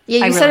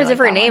 Yeah, I you said really a like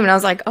different that name, one. and I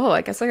was like, oh,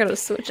 I guess I gotta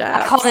switch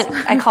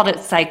apps. I called it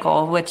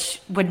Cycle, which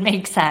would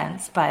make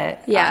sense,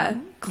 but Yeah, that's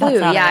Clue.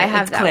 not Yeah, I it.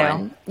 have It's that Clue.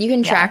 one. You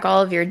can Yeah. track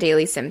all of your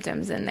daily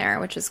symptoms in there,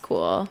 which is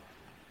cool.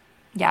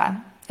 Yeah.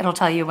 It'll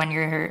tell you when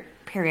your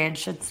period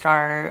should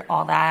start,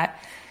 all that.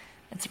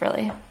 It's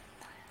really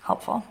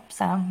helpful.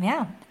 So,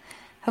 yeah.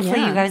 Hopefully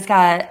you Yeah. guys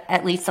got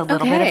at least a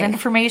little bit of Okay.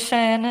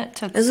 information,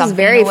 took This is something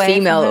very away from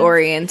female this.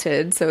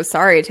 oriented, so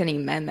sorry to any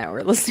men that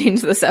were listening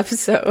to this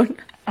episode.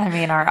 I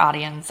mean, our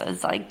audience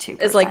is like 2%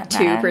 It's like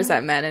men.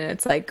 2% men, and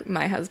it's like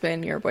my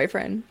husband, your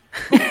boyfriend.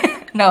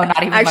 No,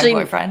 not even Actually,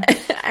 my boyfriend.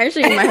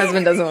 actually, my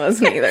husband doesn't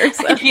listen either.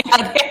 So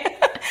Yeah,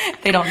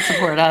 they don't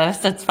support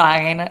us. It's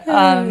fine.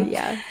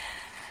 yeah,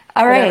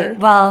 All right. whatever.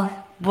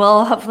 Well,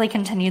 we'll hopefully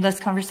continue this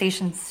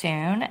conversation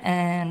soon,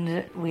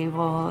 and we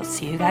will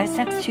see you guys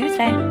next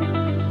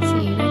Tuesday.